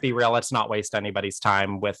 because let's be real, let's not waste anybody's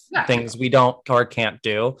time with things we don't or can't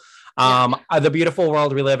do. The beautiful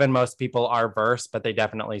world we live in, most people are verse, but they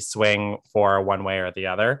definitely swing for one way or the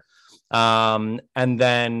other. And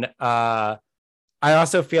then I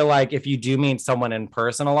also feel like if you do meet someone in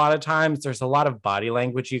person, a lot of times there's a lot of body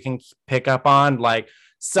language you can pick up on. Like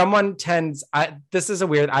someone tends, this is a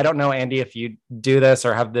weird, I don't know, Andy, if you do this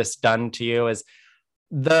or have this done to you, is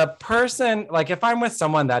the person, like if I'm with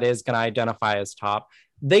someone that is going to identify as top,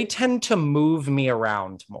 they tend to move me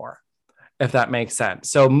around more, if that makes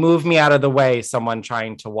sense. So move me out of the way, someone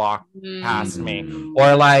trying to walk past me,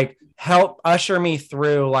 or like help usher me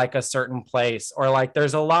through like a certain place, or like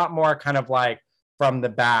there's a lot more kind of like from the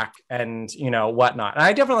back and, you know, whatnot. And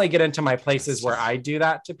I definitely get into my places where I do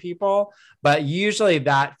that to people, but usually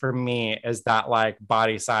that for me is that like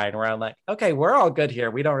body sign where I'm like, okay, we're all good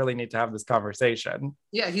here. We don't really need to have this conversation.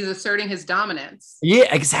 Yeah, he's asserting his dominance.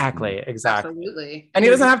 Yeah, exactly. Absolutely. And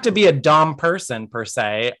he doesn't have to be a dom person per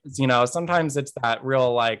se. You know, sometimes it's that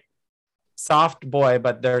real like soft boy,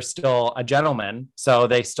 but they're still a gentleman. So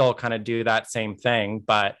they still kind of do that same thing.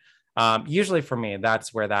 But usually for me,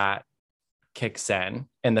 that's where that kicks in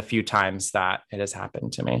the few times that it has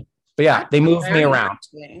happened to me. But yeah, they move me around.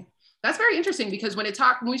 That's very interesting, because when we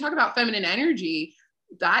talk about feminine energy,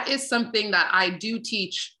 that is something that I do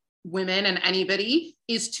teach women and anybody,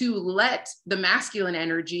 is to let the masculine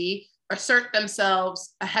energy assert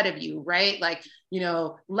themselves ahead of you, right? Like, you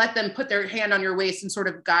know, let them put their hand on your waist and sort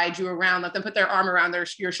of guide you around. Let them put their arm around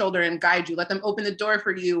your shoulder and guide you. Let them open the door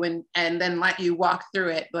for you and then let you walk through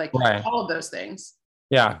it. Like all of those things.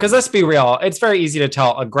 Yeah, because let's be real, it's very easy to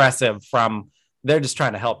tell aggressive from they're just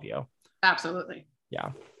trying to help you. Absolutely. Yeah.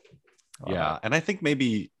 Yeah. And I think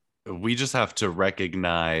maybe we just have to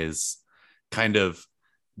recognize kind of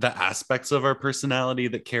the aspects of our personality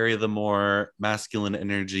that carry the more masculine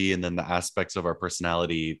energy, and then the aspects of our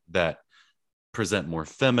personality that present more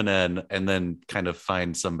feminine, and then kind of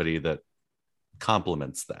find somebody that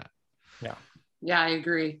complements that. Yeah. Yeah, I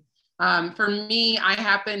agree. For me, I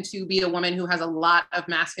happen to be a woman who has a lot of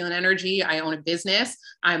masculine energy. I own a business.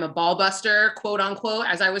 I'm a ball buster, quote unquote,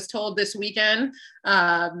 as I was told this weekend.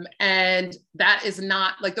 And that is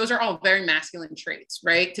not like, those are all very masculine traits,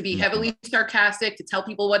 right? To be heavily sarcastic, to tell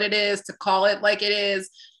people what it is, to call it like it is,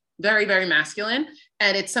 very, very masculine.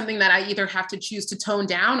 And it's something that I either have to choose to tone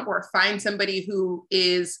down or find somebody who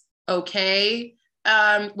is okay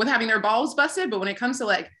with having their balls busted. But when it comes to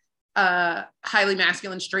like, highly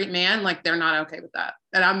masculine straight man, like they're not okay with that,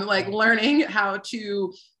 and I'm like learning how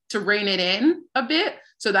to rein it in a bit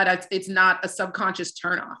so that it's not a subconscious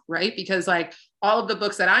turnoff, right? Because like all of the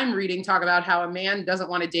books that I'm reading talk about how a man doesn't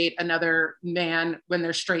want to date another man when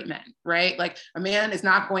they're straight men, right? Like a man is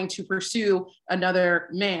not going to pursue another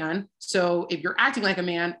man. So if you're acting like a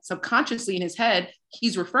man, subconsciously in his head,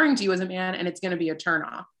 he's referring to you as a man, and it's going to be a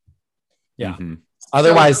turnoff. Yeah.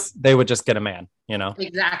 Otherwise, they would just get a man, you know?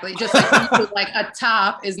 Exactly. Just like, like a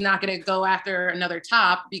top is not going to go after another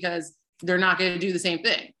top because they're not going to do the same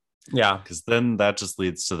thing. Yeah. Because then that just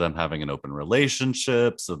leads to them having an open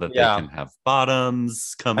relationship so that they can have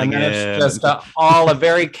bottoms coming in. It's just all a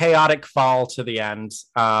very chaotic fall to the end.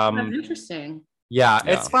 That's interesting. Yeah,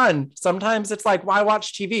 it's fun. Sometimes it's like, why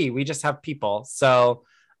watch TV? We just have people. So...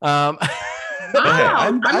 Wow,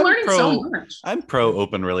 I'm learning so much. I'm pro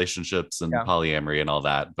open relationships and polyamory and all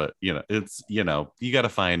that, but it's you got to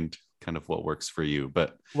find kind of what works for you.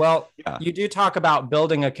 But you do talk about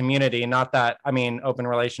building a community. Not that, I mean, open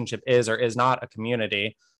relationship is or is not a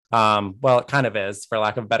community. Well, it kind of is, for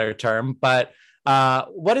lack of a better term. But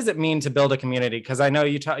what does it mean to build a community? Because I know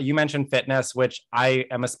you mentioned fitness, which I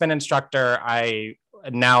am a spin instructor.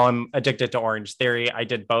 Now I'm addicted to Orange Theory. I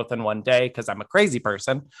did both in one day because I'm a crazy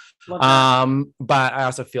person. But I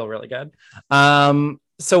also feel really good.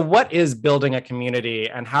 So what is building a community,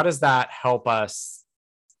 and how does that help us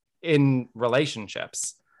in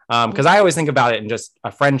relationships? Because I always think about it in just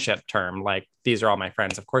a friendship term, like these are all my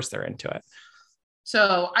friends. Of course they're into it.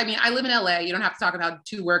 So, I mean, I live in LA. You don't have to talk about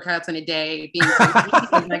 2 workouts in a day being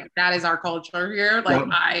like that is our culture here. Like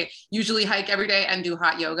I usually hike every day and do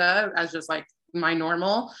hot yoga as just like my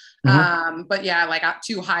normal. But yeah, like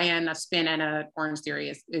too high end, a spin and a Orange Theory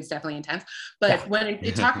is definitely intense. But when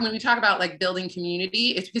we talk about like building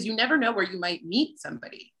community, it's because you never know where you might meet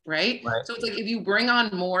somebody, right? So it's like if you bring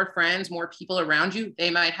on more friends, more people around you, they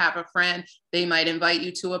might have a friend, they might invite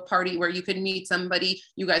you to a party where you could meet somebody.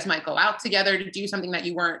 You guys might go out together to do something that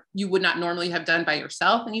you would not normally have done by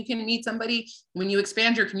yourself, and you can meet somebody. When you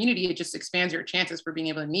expand your community, it just expands your chances for being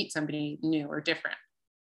able to meet somebody new or different.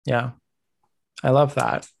 Yeah, I love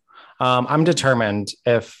that. I'm determined,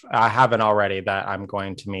 if I haven't already, that I'm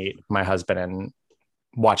going to meet my husband and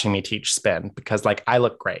watching me teach spin, because like I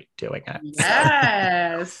look great doing it.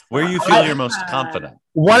 Yes. Where you feel your most confident.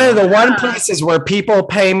 One of the one places where people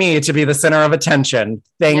pay me to be the center of attention.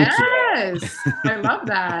 Thank you. Yes. I love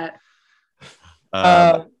that.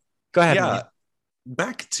 Go ahead. Yeah.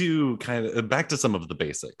 Back to some of the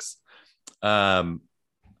basics.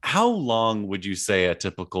 How long would you say a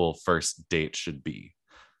typical first date should be?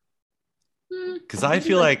 Because I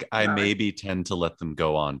feel like I maybe tend to let them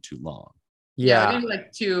go on too long. Yeah, maybe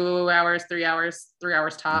like 2 hours, 3 hours, 3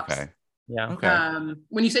 hours tops. Okay. Yeah. Okay.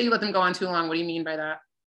 When you say you let them go on too long, what do you mean by that?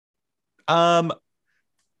 I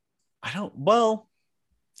don't know.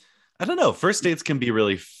 First dates can be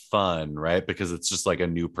really fun, right? Because it's just like a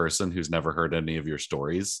new person who's never heard any of your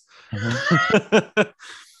stories. I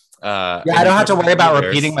don't have to worry about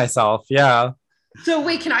repeating myself. Yeah. So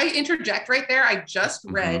wait, can I interject right there? I just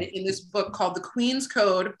read in this book called The Queen's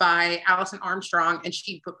Code by Alison Armstrong, and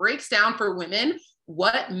she breaks down for women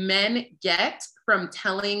what men get from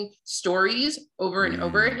telling stories over and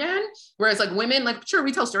over again. Whereas like women, like sure,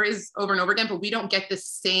 we tell stories over and over again, but we don't get the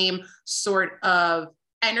same sort of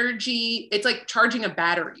energy. It's like charging a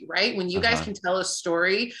battery, right? When you guys can tell a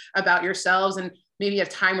story about yourselves and maybe a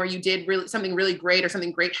time where you did something really great or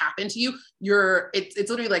something great happened to you,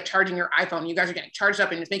 it's literally like charging your iPhone. You guys are getting charged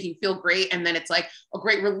up and it's making you feel great. And then it's like a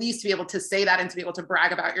great release to be able to say that and to be able to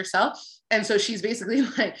brag about yourself. And so she's basically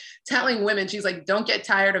like telling women, she's like, don't get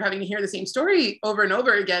tired of having to hear the same story over and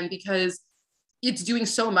over again, because it's doing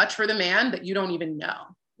so much for the man that you don't even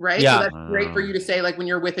know. Right. Yeah. So that's great for you to say, like when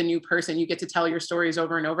you're with a new person, you get to tell your stories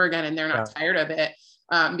over and over again and they're not tired of it.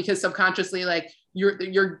 Because subconsciously, like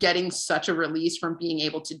you're getting such a release from being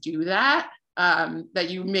able to do that, that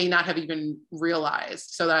you may not have even realized.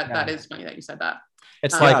 So that is funny that you said that.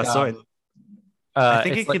 It's like, I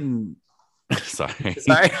think it can, sorry.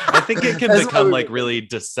 I think it can become like really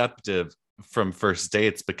deceptive from first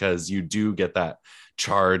dates, because you do get that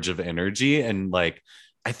charge of energy. And like,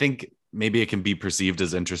 I think maybe it can be perceived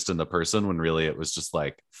as interest in the person when really it was just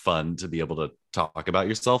like fun to be able to talk about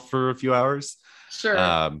yourself for a few hours. Sure.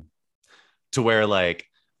 To where like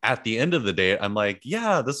at the end of the day, I'm like,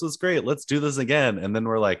 yeah, this was great. Let's do this again. And then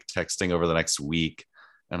we're like texting over the next week.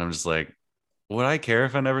 And I'm just like, would I care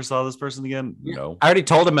if I never saw this person again? No. I already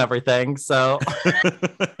told him everything. So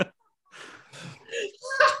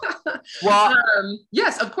well,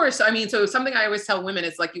 yes, of course. I mean, so something I always tell women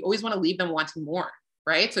is like, you always want to leave them wanting more.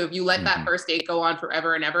 Right. So if you let that first date go on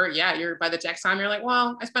forever and ever, you're by the next time you're like,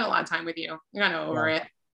 well, I spent a lot of time with you. You're kind of over it.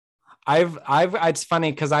 It's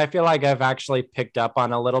funny because I feel like I've actually picked up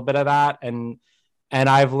on a little bit of that. And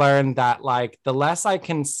I've learned that like the less I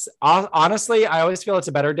can, honestly, I always feel it's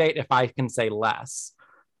a better date if I can say less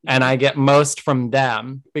and I get most from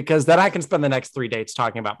them, because then I can spend the next 3 dates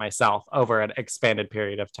talking about myself over an expanded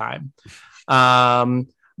period of time.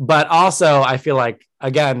 But also I feel like,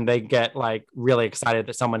 again, they get like really excited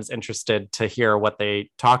that someone's interested to hear what they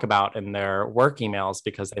talk about in their work emails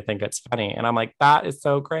because they think it's funny. And I'm like, that is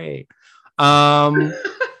so great. But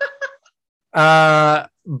I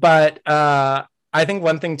think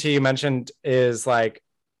one thing too you mentioned is like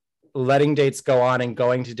letting dates go on and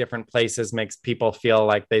going to different places makes people feel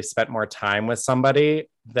like they've spent more time with somebody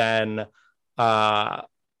than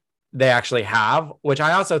they actually have, which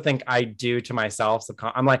I also think I do to myself.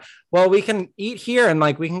 I'm like, well, we can eat here and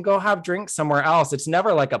like we can go have drinks somewhere else. It's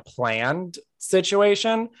never like a planned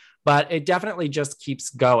situation, but it definitely just keeps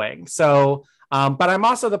going. So, but I'm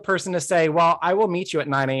also the person to say, well, I will meet you at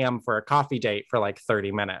 9 a.m. for a coffee date for like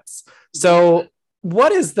 30 minutes. So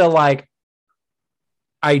what is the like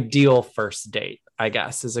ideal first date, I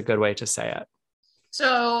guess is a good way to say it.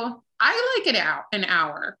 So I like an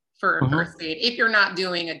hour for a first date if you're not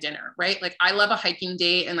doing a dinner, right? Like I love a hiking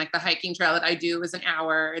date, and like the hiking trail that I do is an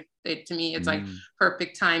hour. To me, it's like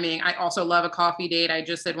perfect timing. I also love a coffee date. I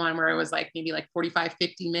just did one where it was like maybe like 45,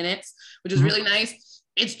 50 minutes, which is really nice.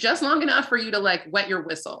 It's just long enough for you to like wet your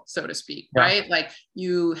whistle, so to speak, right? Like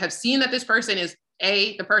you have seen that this person is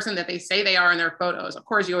the person that they say they are in their photos. Of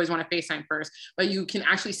course, you always want to FaceTime first, but you can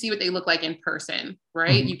actually see what they look like in person, right?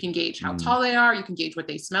 Mm-hmm. You can gauge how tall they are. You can gauge what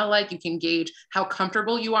they smell like. You can gauge how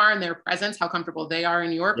comfortable you are in their presence, how comfortable they are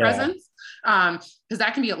in your presence. Because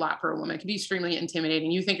that can be a lot for a woman. It can be extremely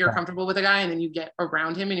intimidating. You think you're comfortable with a guy, and then you get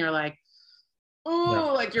around him and you're like,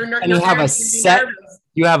 oh, like you're nervous. And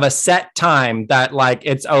you have a set time that like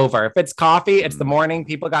it's over. If it's coffee, it's the morning.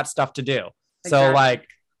 People got stuff to do. Exactly. So like,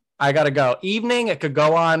 I gotta go. Evening, it could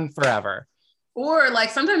go on forever. Or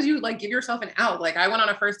like sometimes you like give yourself an out. Like I went on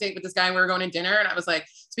a first date with this guy and we were going to dinner and I was like,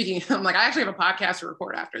 I'm like, I actually have a podcast to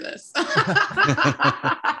record after this. So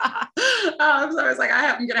I was like,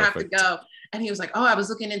 I'm gonna have to go. And he was like, oh, I was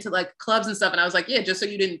looking into like clubs and stuff. And I was like, yeah, just so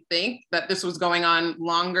you didn't think that this was going on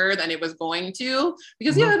longer than it was going to,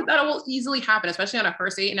 because that will easily happen, especially on a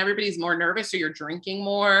first date and everybody's more nervous. So you're drinking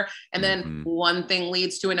more. And then one thing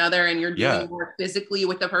leads to another and you're doing more physically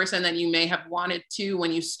with the person than you may have wanted to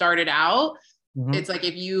when you started out. Mm-hmm. It's like,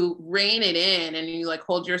 if you rein it in and you like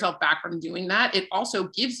hold yourself back from doing that, it also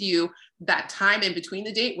gives you that time in between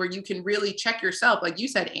the date where you can really check yourself. Like you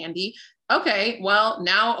said, Andy, okay, well,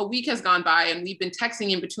 now a week has gone by and we've been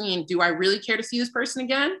texting in between. Do I really care to see this person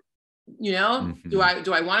again? You know, do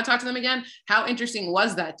I want to talk to them again? How interesting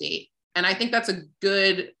was that date? And I think that's a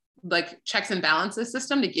good like checks and balances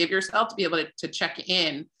system to give yourself to be able to check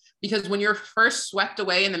in. Because when you're first swept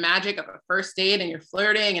away in the magic of a first date and you're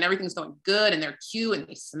flirting and everything's going good and they're cute and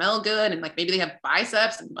they smell good and like maybe they have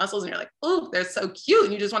biceps and muscles and you're like, oh, they're so cute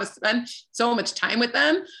and you just want to spend so much time with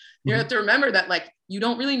them. You have to remember that like you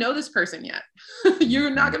don't really know this person yet.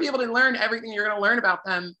 You're not gonna be able to learn everything you're gonna learn about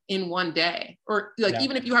them in one day. Or like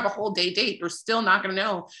even if you have a whole day date, you're still not gonna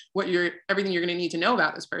know everything you're gonna need to know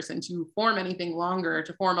about this person to form anything longer,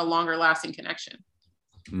 to form a longer lasting connection.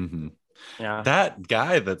 Mm-hmm. Yeah. That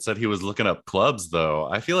guy that said he was looking up clubs, though,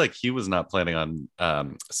 I feel like he was not planning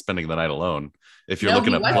on spending the night alone. If you're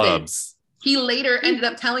looking up clubs. He later ended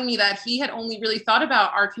up telling me that he had only really thought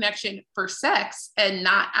about our connection for sex and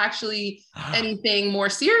not actually anything more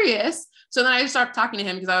serious. So then I started talking to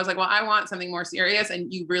him because I was like, well, I want something more serious.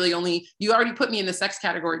 And you already put me in the sex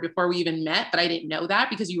category before we even met, but I didn't know that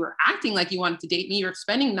because you were acting like you wanted to date me. You were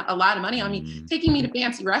spending a lot of money on me, taking me to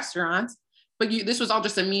fancy restaurants. But this was all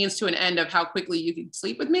just a means to an end of how quickly you could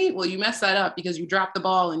sleep with me. Well, you messed that up because you dropped the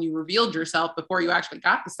ball and you revealed yourself before you actually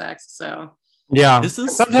got the sex. So yeah, this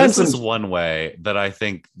is one way that I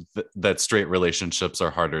think that straight relationships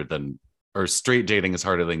are harder than, or straight dating is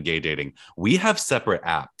harder than gay dating. We have separate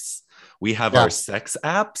apps. We have our sex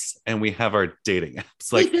apps and we have our dating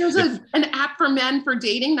apps. Like there's an app for men for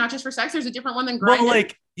dating, not just for sex. There's a different one than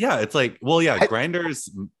Grindr. Well, Grindr's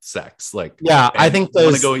sex. Like, I think those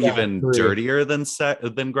want to go even dirtier than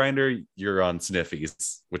Grindr. You're on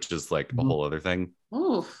Sniffies, which is like a whole other thing.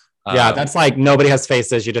 Oof. That's like nobody has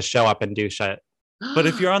faces. You just show up and do shit. But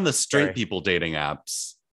if you're on the straight people dating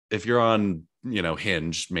apps, if you're on,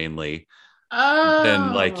 Hinge mainly,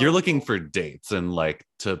 then like you're looking for dates and like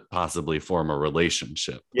to possibly form a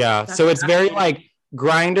relationship. Yeah. So it's very like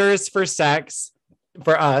Grindr's for sex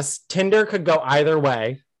for us. Tinder could go either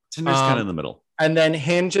way. Tinder's kind of in the middle. And then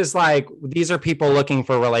Hinge is like, these are people looking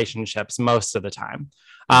for relationships most of the time.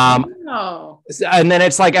 And then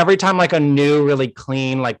it's like every time like a new really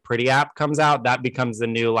clean like pretty app comes out, that becomes the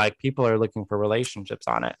new like people are looking for relationships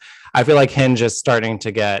on it. I feel like Hinge is starting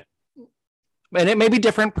to get, and it may be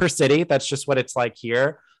different per city, that's just what it's like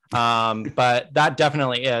here, but that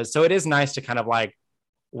definitely is. So it is nice to kind of like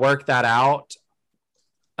work that out,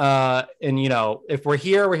 and if we're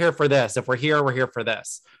here for this. If we're here for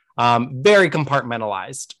this. Very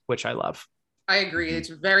compartmentalized, which I love. I agree. It's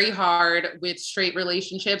very hard with straight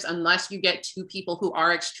relationships unless you get two people who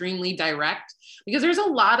are extremely direct, because there's a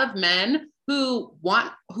lot of men who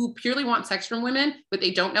purely want sex from women, but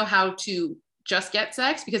they don't know how to just get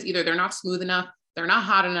sex because either they're not smooth enough, they're not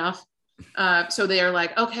hot enough. So they're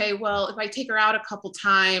like, okay, well, if I take her out a couple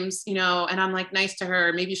times, and I'm like nice to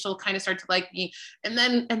her, maybe she'll kind of start to like me. And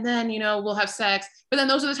then, we'll have sex. But then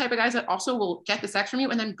those are the type of guys that also will get the sex from you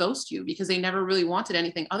and then ghost you because they never really wanted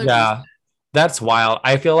anything other than That's wild.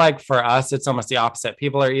 I feel like for us, it's almost the opposite.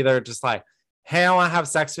 People are either just like, hey, I want to have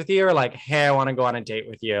sex with you, or like, hey, I want to go on a date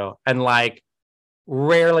with you. And like,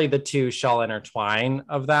 rarely the two shall intertwine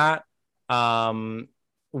of that,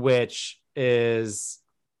 which is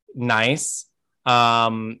nice.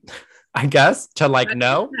 I guess to like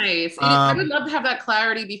know. Nice. I would love to have that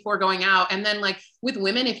clarity before going out. And then like with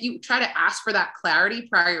women, if you try to ask for that clarity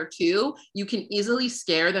prior to, you can easily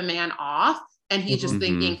scare the man off. And he's just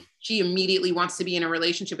thinking, she immediately wants to be in a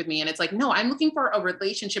relationship with me. And it's like, no, I'm looking for a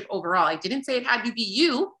relationship overall. I didn't say it had to be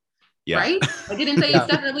you, right? I didn't say it's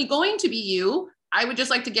definitely going to be you. I would just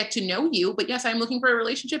like to get to know you, but yes, I'm looking for a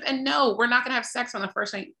relationship. And no, we're not going to have sex on the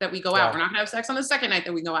first night that we go out. We're not going to have sex on the second night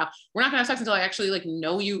that we go out. We're not going to have sex until I actually like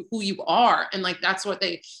know you, who you are. And like, that's what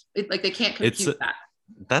they can't compute that.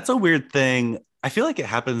 That's a weird thing. I feel like it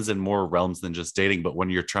happens in more realms than just dating, but when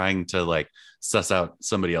you're trying to like suss out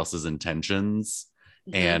somebody else's intentions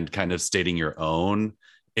and kind of stating your own,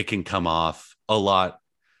 it can come off a lot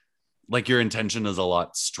like your intention is a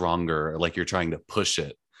lot stronger, like you're trying to push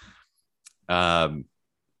it.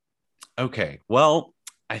 Okay, well,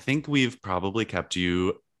 I think we've probably kept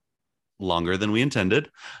you longer than we intended,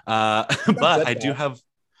 but I do have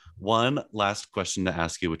one last question to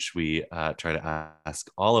ask you, which we try to ask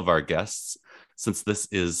all of our guests. Since this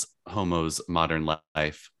is Homo's Modern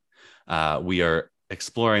Life, we are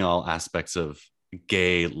exploring all aspects of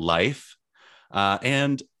gay life.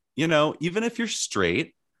 And, you know, even if you're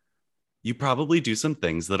straight, you probably do some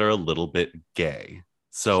things that are a little bit gay.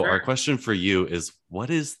 So our question for you is, what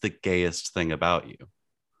is the gayest thing about you?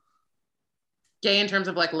 Gay in terms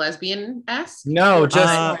of like lesbian-esque? No,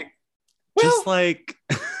 just like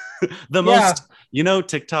the most, you know,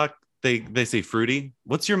 TikTok, they say fruity.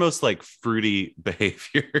 What's your most like fruity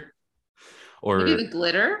behavior? Or maybe the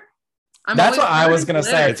glitter? That's what I was gonna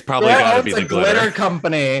say. It's probably gotta be the glitter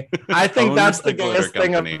company. I think that's the gayest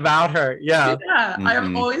thing about her. Yeah. I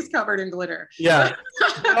am always covered in glitter. Yeah.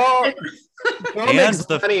 Makes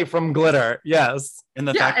money from glitter. Yes. And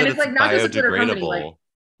the fact that it's like not biodegradable.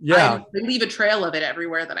 I leave a trail of it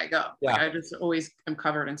everywhere that I go. Yeah. Like I just always am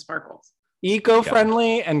covered in sparkles.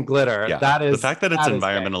 Eco-friendly and glitter. Yeah. That is the fact that it's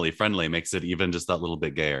environmentally friendly makes it even just that little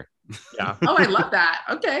bit gayer. Yeah. Oh, I love that.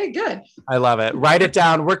 Okay, good. I love it. Write it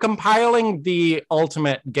down. We're compiling the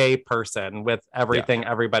ultimate gay person with everything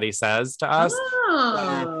everybody says to us.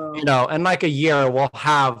 Oh. You know, in like a year, we'll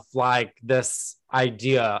have like this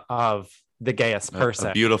idea of the gayest person.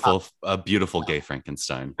 A beautiful gay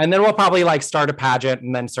Frankenstein. And then we'll probably like start a pageant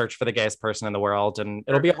and then search for the gayest person in the world. And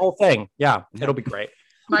it'll be a whole thing. Yeah, it'll be great.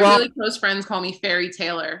 My really close friends call me Fairy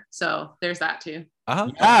Taylor. So there's that too.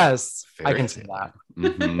 Yes, I can see that.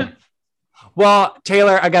 Mm-hmm. Well,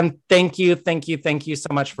 Taylor, again, thank you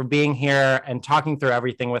so much for being here and talking through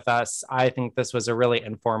everything with us. I think this was a really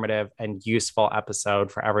informative and useful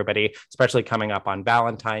episode for everybody, especially coming up on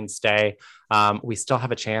Valentine's Day. We still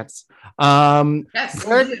have a chance. Yes.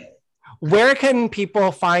 Where can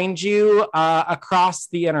people find you across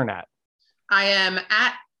the internet? I am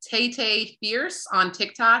at Tay Fierce on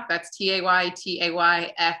TikTok. That's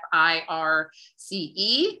TayTayFirce.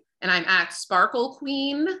 And I'm at Sparkle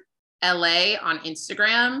Queen LA on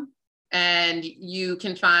Instagram. And you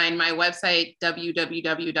can find my website,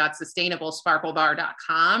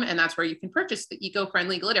 www.sustainablesparklebar.com. And that's where you can purchase the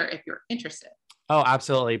eco-friendly glitter if you're interested. Oh,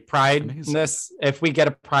 absolutely. Pride if we get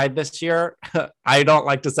a Pride this year, I don't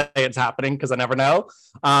like to say it's happening because I never know.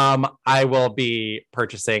 I will be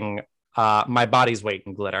purchasing my body's weight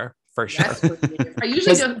in glitter. For sure. I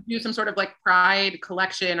usually do some sort of like Pride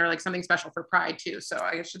collection or like something special for Pride too. So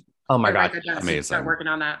I should. Oh my God. Amazing. Start working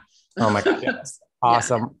on that. Oh my God. Yes.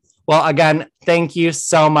 Awesome. Yeah. Well, again, thank you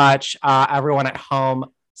so much. Everyone at home,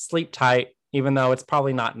 sleep tight, even though it's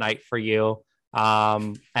probably not night for you.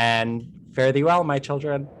 And fare thee well, my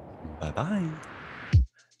children. Bye-bye.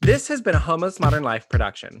 This has been a Homo's Modern Life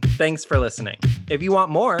production. Thanks for listening. If you want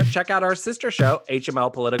more, check out our sister show,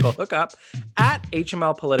 HML Political Hookup, at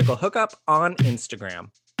HML Political Hookup on Instagram.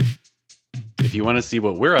 If you want to see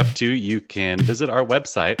what we're up to, you can visit our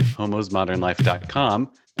website,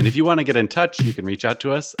 homosmodernlife.com. And if you want to get in touch, you can reach out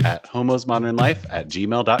to us at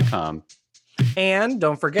homosmodernlife@gmail.com. And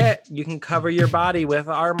don't forget, you can cover your body with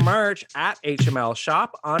our merch at HML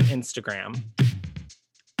Shop on Instagram.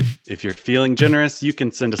 If you're feeling generous, you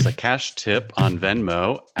can send us a cash tip on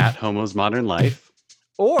Venmo at Homo's Modern Life.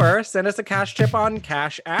 Or send us a cash tip on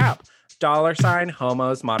Cash App,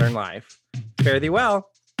 $Homos Modern Life. Fare thee well.